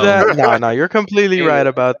don't know. No, you're completely Yeah. right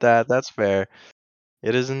about that. That's fair.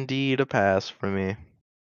 It is indeed a pass for me.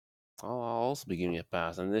 I'll also be giving you a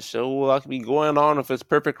pass. And this show will be going on with its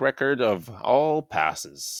perfect record of all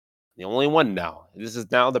passes. The only one now. This is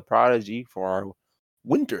now the prodigy for our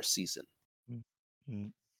winter season.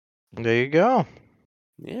 There you go.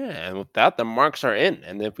 Yeah, and with that, the marks are in.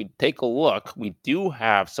 And if we take a look, we do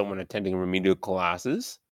have someone attending remedial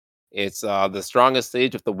classes. It's the strongest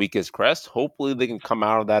stage with the weakest crest. Hopefully, they can come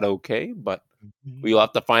out of that okay, but we'll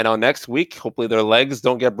have to find out next week. Hopefully, their legs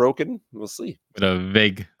don't get broken. We'll see. With a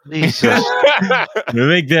big, Jesus.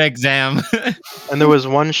 big exam. And there was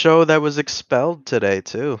one show that was expelled today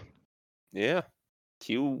too. Yeah,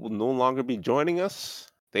 Q will no longer be joining us.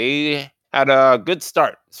 They had a good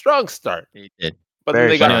start, strong start, They did. but Very then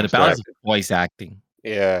they got strong The balance distracted. of voice acting.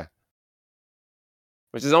 Yeah.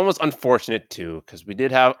 Which is almost unfortunate too, because we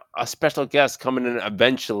did have a special guest coming in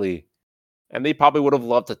eventually, and they probably would have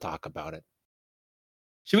loved to talk about it.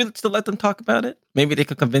 Should we still let them talk about it? Maybe they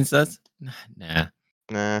could convince us. Nah.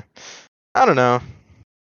 Nah. I don't know.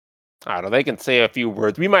 I don't know. They can say a few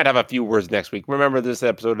words. We might have a few words next week. Remember this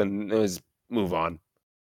episode and just move on.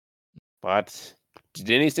 But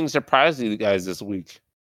did anything surprise you guys this week?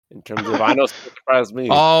 In terms of, I know something surprised me.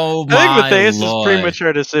 Oh I think my Matthias' lord!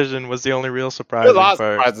 premature decision was the only real There's a surprising lot of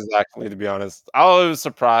part. surprises, actually, to be honest. I was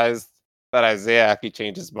surprised that Isaiah actually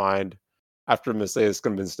changed his mind after Messias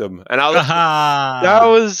convinced him. And I was That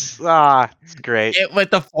was it's great. it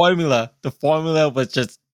with the formula. The formula was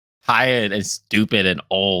just tired and stupid and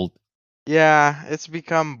old. Yeah, it's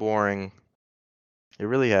become boring. It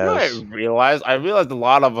really you know what has. I realized a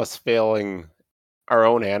lot of us failing our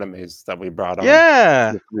own animes that we brought on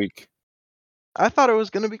Yeah, this week. I thought it was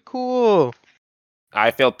gonna be cool.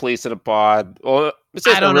 I failed Police in a Pod. Well,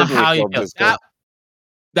 Messias I don't know originally how you failed feel. Disco.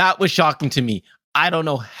 That was shocking to me. I don't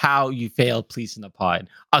know how you failed Police in the Pod.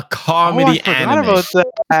 A comedy I forgot anime. about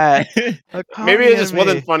that. A Maybe comedy it just anime.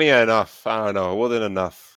 wasn't funny enough. I don't know. It wasn't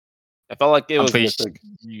enough. I felt like it I'm was pretty missing.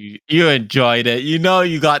 you enjoyed it. You know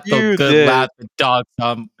you got the You good did. laugh and dog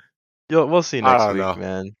thumb. We'll see I next don't week, know.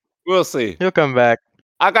 man. We'll see. He'll come back.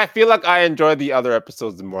 Like, I feel like I enjoyed the other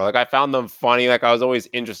episodes more. Like, I found them funny. Like, I was always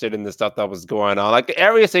interested in the stuff that was going on. Like,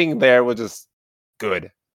 everything there was just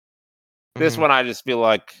good. This Mhm. one, I just feel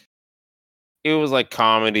like it was like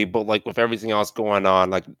comedy, but like with everything else going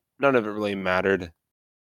on, like none of it really mattered.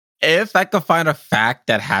 If I could find a fact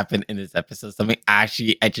that happened in this episode, something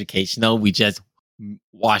actually educational, we just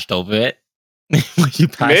washed over it. When you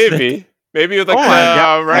passed it. Maybe with like Oh my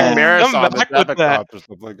God. running Come marathon, the back with traffic that. cops or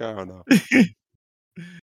something like that. I don't know.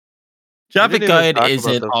 Traffic didn't even guard talk about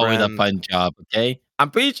isn't the always a friend. fun job, okay?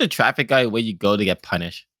 I'm pretty sure traffic guard is where you go to get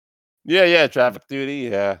punished. Yeah, Traffic Duty,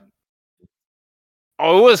 yeah.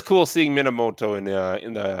 Oh, it was cool seeing Minamoto in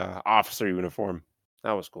the officer uniform.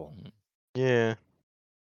 That was cool. Yeah.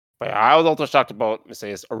 But yeah, I was also shocked about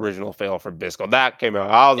Masaya's original fail for Bisco. That came out.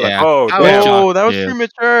 I was like, Yeah, oh, I was damn. shocked. Oh, that was too.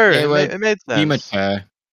 premature. It was It made sense. premature.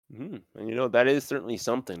 And that is certainly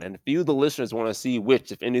something. And if you, the listeners, want to see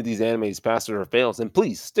which, if any of these animes pass or fails, then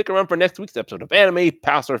please stick around for next week's episode of Anime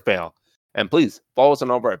Pass or Fail. And please follow us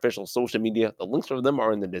on all of our official social media. The links for them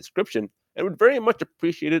are in the description. And we'd very much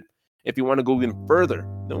appreciate it if you want to go even further.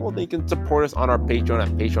 Then you can support us on our Patreon at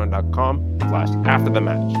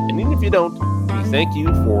patreon.com/afterthematch. And even if you don't, we thank you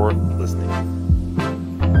for listening.